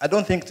I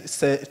don't think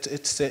it's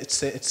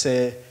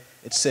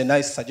a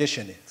nice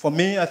suggestion. For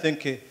me, I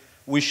think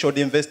we should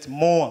invest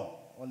more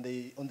on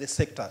the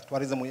sector,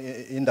 tourism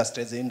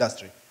industry as an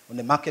industry, on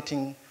the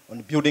marketing, on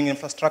the building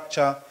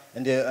infrastructure,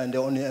 and on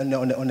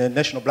the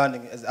national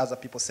branding, as other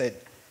people said,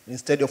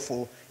 instead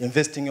of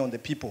investing on the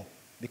people.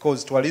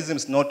 Because tourism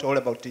is not all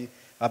about the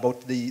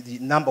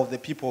number of the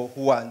people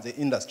who are in the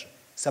industry.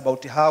 It's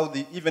about how,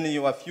 even if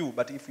you are few,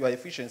 but if you are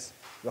efficient,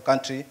 your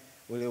country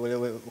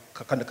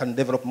can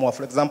develop more.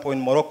 For example, in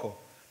Morocco,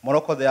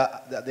 they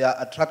are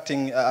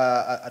attracting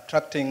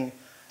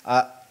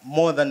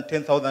more than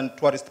 10,000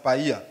 tourists per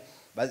year.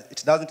 But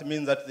it doesn't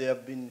mean that they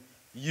have been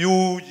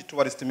huge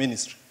tourist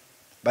ministry.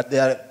 But they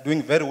are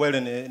doing very well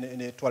in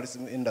the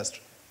tourism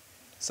industry.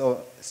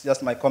 So it's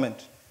just my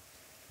comment.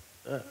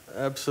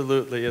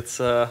 Absolutely.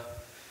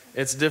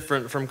 It's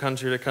different from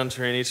country to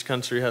country, and each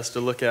country has to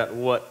look at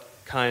what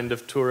kind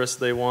of tourists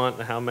they want,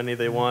 how many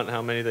they want,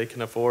 how many they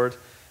can afford,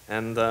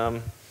 and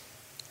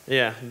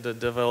to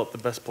develop the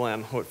best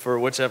plan for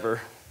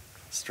whichever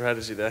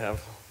strategy they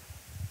have.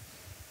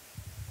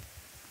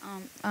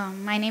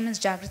 My name is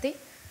Jagrati.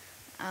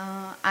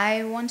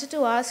 I wanted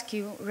to ask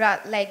you,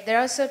 like there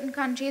are certain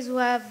countries who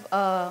have,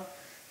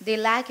 they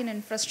lack in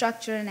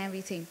infrastructure and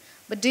everything.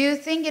 But do you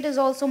think it is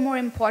also more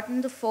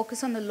important to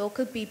focus on the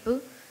local people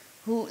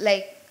who,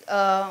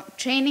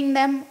 training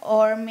them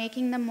or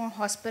making them more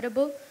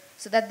hospitable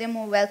so that they're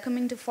more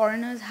welcoming to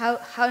foreigners?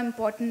 How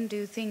important do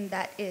you think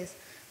that is?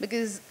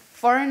 Because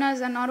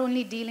foreigners are not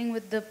only dealing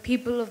with the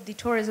people of the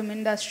tourism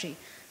industry,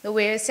 the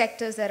various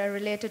sectors that are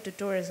related to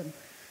tourism,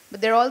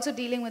 but they're also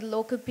dealing with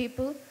local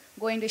people,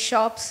 going to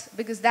shops,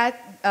 because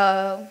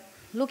that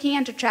looking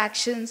at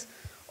attractions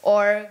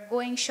or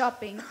going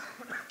shopping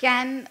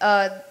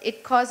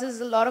it causes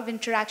a lot of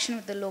interaction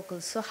with the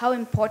locals. So how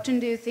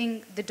important do you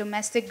think the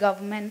domestic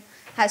government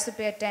has to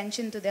pay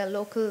attention to their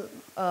local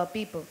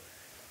people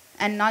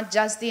and not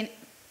just the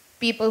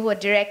people who are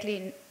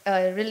directly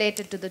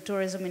related to the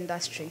tourism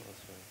industry?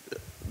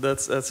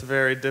 That's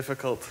very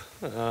difficult.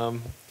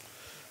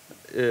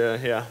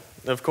 Yeah.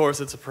 Of course,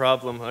 it's a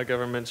problem. A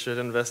government should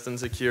invest in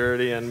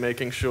security and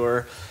making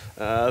sure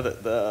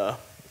that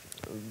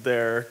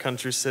their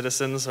country's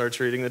citizens are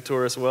treating the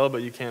tourists well,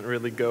 but you can't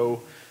really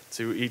go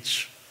to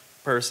each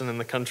person in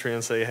the country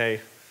and say, hey,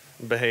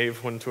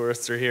 behave when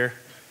tourists are here.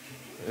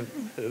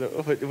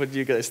 What do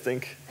you guys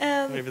think?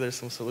 Maybe there's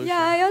some solution.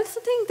 Yeah, I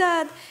also think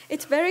that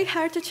it's very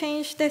hard to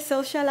change the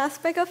social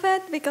aspect of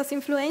it because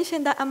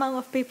influencing that amount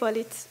of people,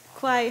 it's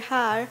quite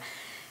hard.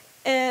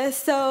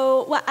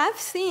 So what I've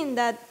seen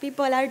that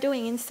people are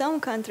doing in some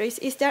countries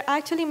is they're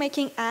actually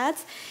making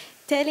ads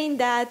telling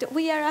that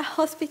we are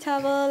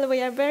hospitable,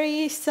 we are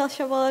very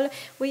sociable,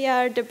 we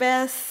are the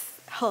best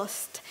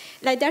host.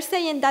 Like they're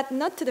saying that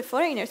not to the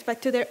foreigners,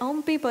 but to their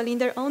own people in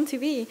their own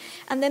TV.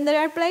 And then there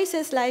are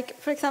places like,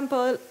 for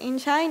example, in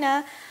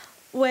China,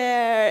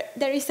 where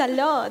there is a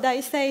law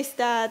that says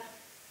that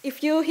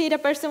if you hit a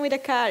person with a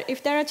car,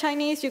 if they're a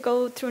Chinese, you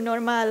go through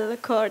normal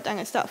court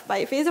and stuff.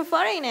 But if it's a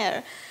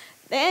foreigner,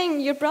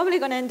 then you're probably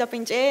going to end up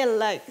in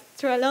jail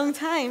through a long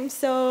time.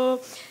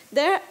 So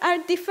there are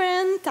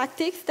different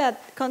tactics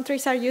that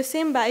countries are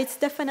using, but it's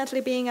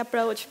definitely being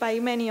approached by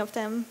many of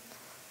them.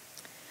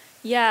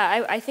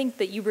 Yeah, I think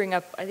that you bring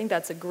up, I think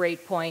that's a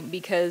great point,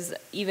 because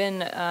even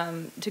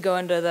to go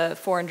into the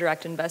foreign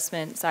direct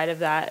investment side of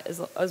that,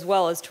 as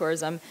well as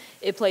tourism,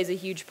 it plays a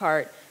huge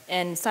part.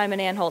 And Simon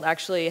Anholt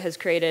actually has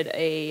created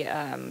a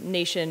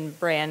nation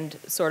brand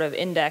sort of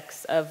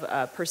index of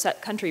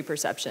country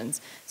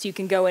perceptions. So you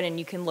can go in and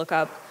you can look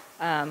up,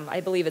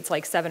 I believe it's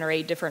like 7 or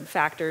 8 different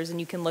factors, and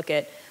you can look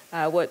at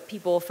what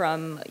people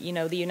from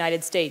the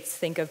United States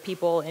think of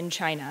people in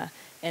China.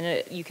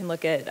 And you can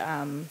look at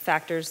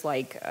factors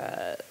like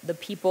the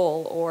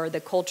people or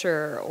the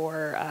culture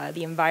or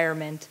the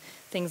environment,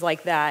 things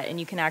like that. And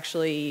you can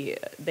actually,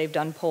 they've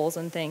done polls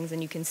and things,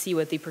 and you can see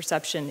what the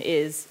perception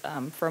is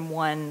from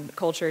one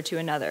culture to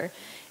another.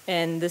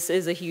 And this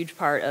is a huge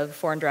part of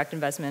foreign direct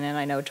investment, and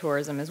I know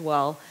tourism as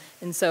well.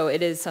 And so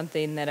it is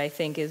something that I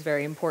think is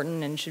very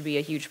important and should be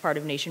a huge part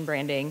of nation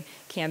branding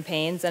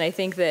campaigns. And I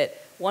think that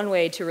one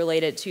way to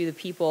relate it to the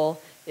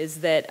people is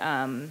that,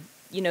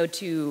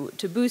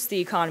 to boost the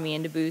economy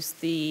and to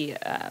boost the,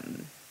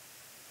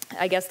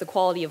 the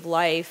quality of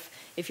life,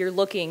 if you're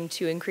looking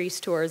to increase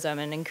tourism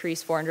and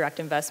increase foreign direct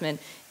investment,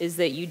 is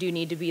that you do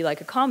need to be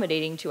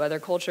accommodating to other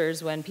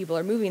cultures when people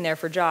are moving there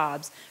for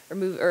jobs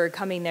or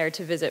coming there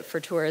to visit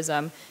for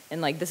tourism,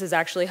 and this is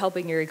actually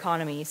helping your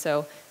economy.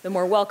 So the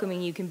more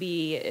welcoming you can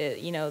be,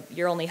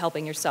 you're only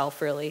helping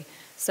yourself really.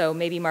 So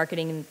maybe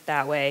marketing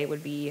that way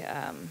would be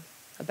a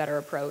better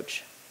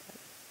approach.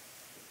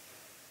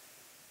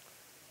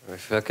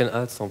 If I can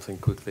add something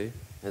quickly,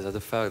 is that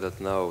the fact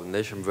that now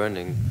nation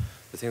branding,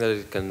 the thing that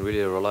it can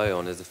really rely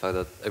on is the fact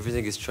that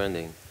everything is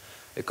trending.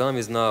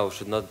 Economies now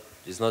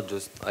is not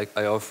just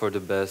I offer the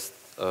best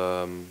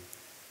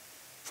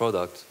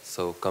product,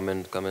 so come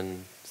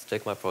and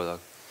take my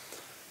product.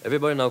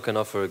 Everybody now can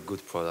offer a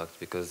good product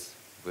because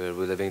we're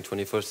living in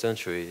 21st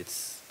century.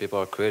 People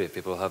are creative.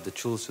 People have the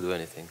tools to do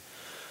anything.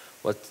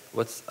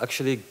 What's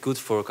actually good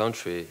for a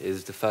country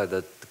is the fact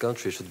that the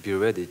country should be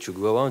ready to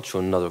go out to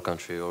another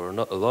country or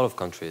not a lot of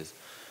countries,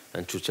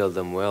 and to tell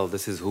them, well,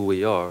 this is who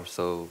we are.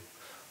 So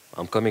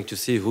I'm coming to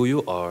see who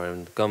you are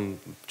and come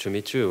to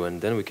meet you,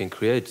 and then we can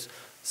create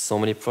so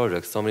many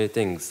projects, so many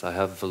things. I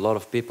have a lot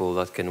of people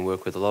that can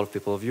work with a lot of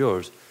people of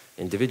yours,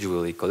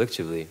 individually,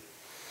 collectively.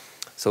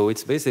 So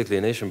it's basically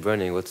nation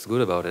branding. What's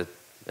good about it,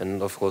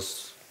 and of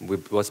course,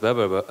 what's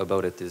better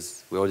about it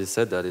is, we already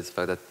said that, is the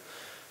fact that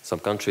some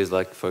countries,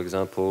 for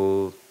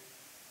example,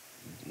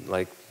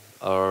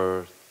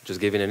 are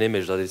just giving an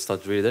image that it's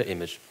not really their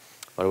image.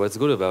 But what's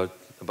good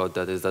about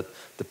that is that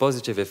the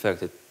positive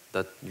effect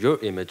that your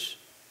image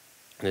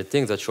and the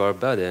things that you are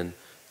bad in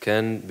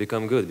can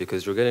become good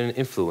because you're getting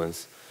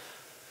influence.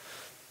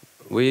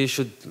 We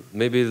should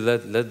maybe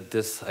let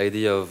this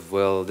idea of,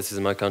 well, this is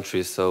my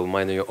country, so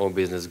mind your own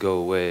business go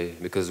away,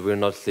 because we're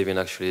not living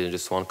actually in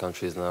just one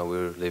country now,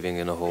 we're living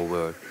in a whole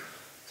world.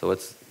 So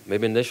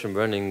maybe nation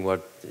branding,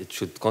 what it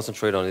should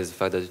concentrate on is the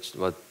fact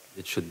that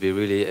it should be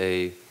really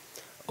a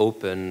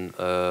open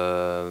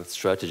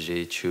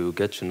strategy to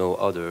get to know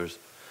others,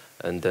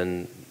 and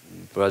then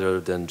rather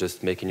than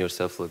just making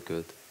yourself look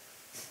good.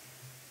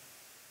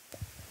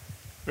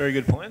 Very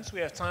good points. We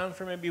have time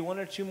for maybe one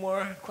or two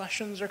more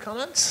questions or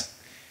comments.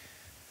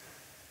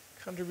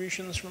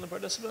 Contributions from the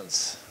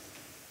participants.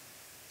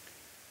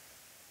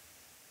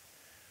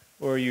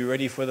 Or are you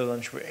ready for the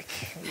lunch break?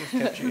 We've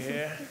kept you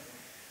here.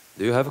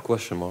 Do you have a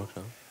question mark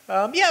now?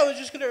 Yeah, I was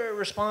just going to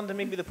respond to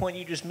maybe the point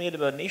you just made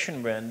about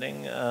nation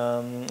branding.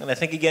 And I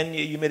think, again,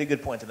 you made a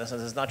good point in the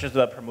sense it's not just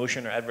about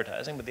promotion or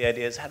advertising, but the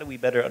idea is how do we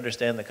better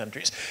understand the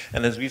countries?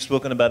 And as we've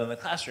spoken about in the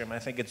classroom, I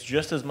think it's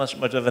just as much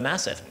of an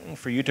asset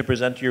for you to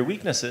present your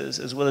weaknesses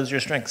as well as your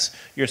strengths,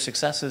 your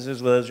successes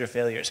as well as your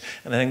failures.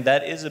 And I think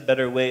that is a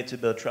better way to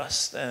build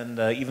trust. And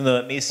even though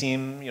it may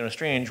seem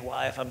strange,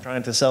 why if I'm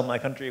trying to sell my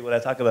country would I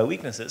talk about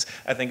weaknesses?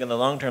 I think in the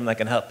long term that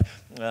can help.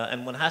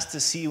 And one has to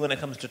see when it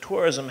comes to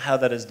tourism how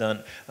that is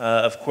done.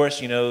 Of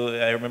course,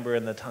 I remember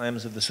in the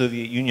times of the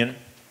Soviet Union,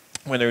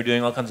 when they were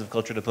doing all kinds of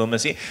cultural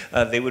diplomacy,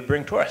 they would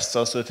bring tourists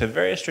also to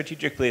very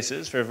strategic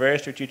places for very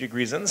strategic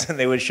reasons, and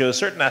they would show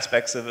certain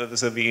aspects of the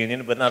Soviet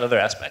Union, but not other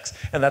aspects.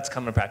 And that's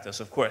common practice,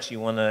 of course. You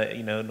want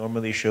to,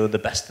 normally show the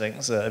best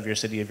things of your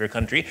city, of your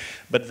country,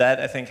 but that,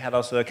 I think, had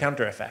also a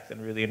counter effect,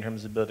 and really in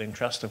terms of building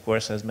trust, of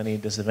course, has many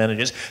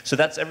disadvantages. So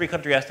that's, every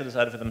country has to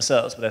decide for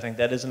themselves, but I think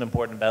that is an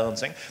important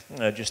balancing,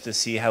 just to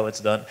see how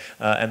it's done.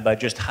 And by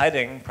just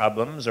hiding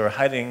problems or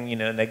hiding,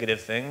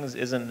 negative things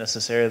isn't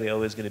necessarily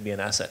always going to be an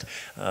asset.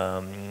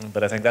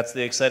 But I think that's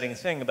the exciting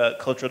thing about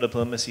cultural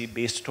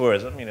diplomacy-based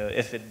tourism.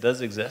 If it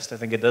does exist, I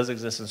think it does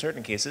exist in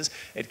certain cases,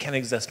 it can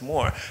exist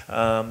more.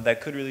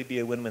 That could really be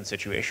a win-win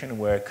situation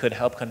where it could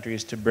help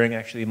countries to bring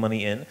actually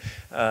money in,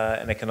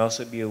 and it can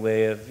also be a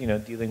way of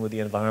dealing with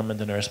the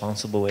environment in a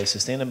responsible way,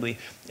 sustainably,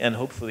 and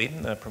hopefully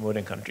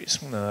promoting countries.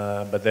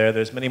 But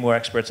there's many more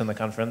experts in the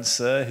conference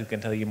who can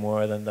tell you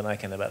more than I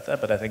can about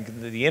that. But I think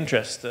the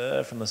interest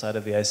from the side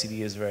of the ICD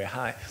is very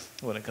high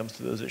when it comes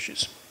to those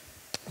issues.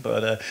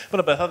 But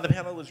I thought the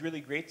panel was really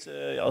great,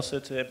 also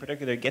to, in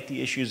particular, get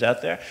the issues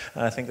out there.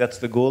 I think that's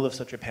the goal of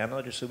such a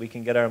panel, just so we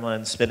can get our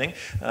minds spinning.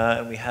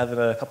 And we have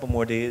a couple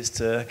more days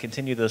to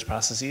continue those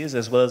processes,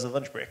 as well as a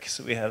lunch break.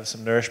 So we have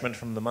some nourishment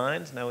from the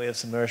mind, now we have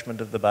some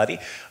nourishment of the body.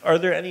 Are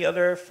there any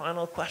other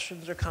final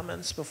questions or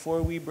comments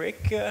before we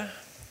break the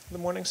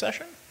morning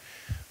session?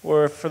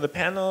 Or for the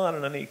panel, I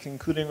don't know, any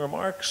concluding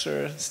remarks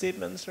or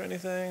statements or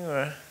anything?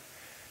 Or?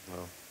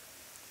 No.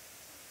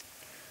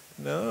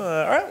 No?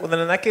 All right, well then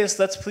in that case,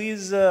 let's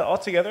please all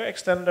together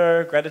extend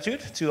our gratitude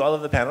to all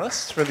of the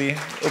panelists for the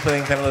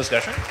opening panel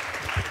discussion.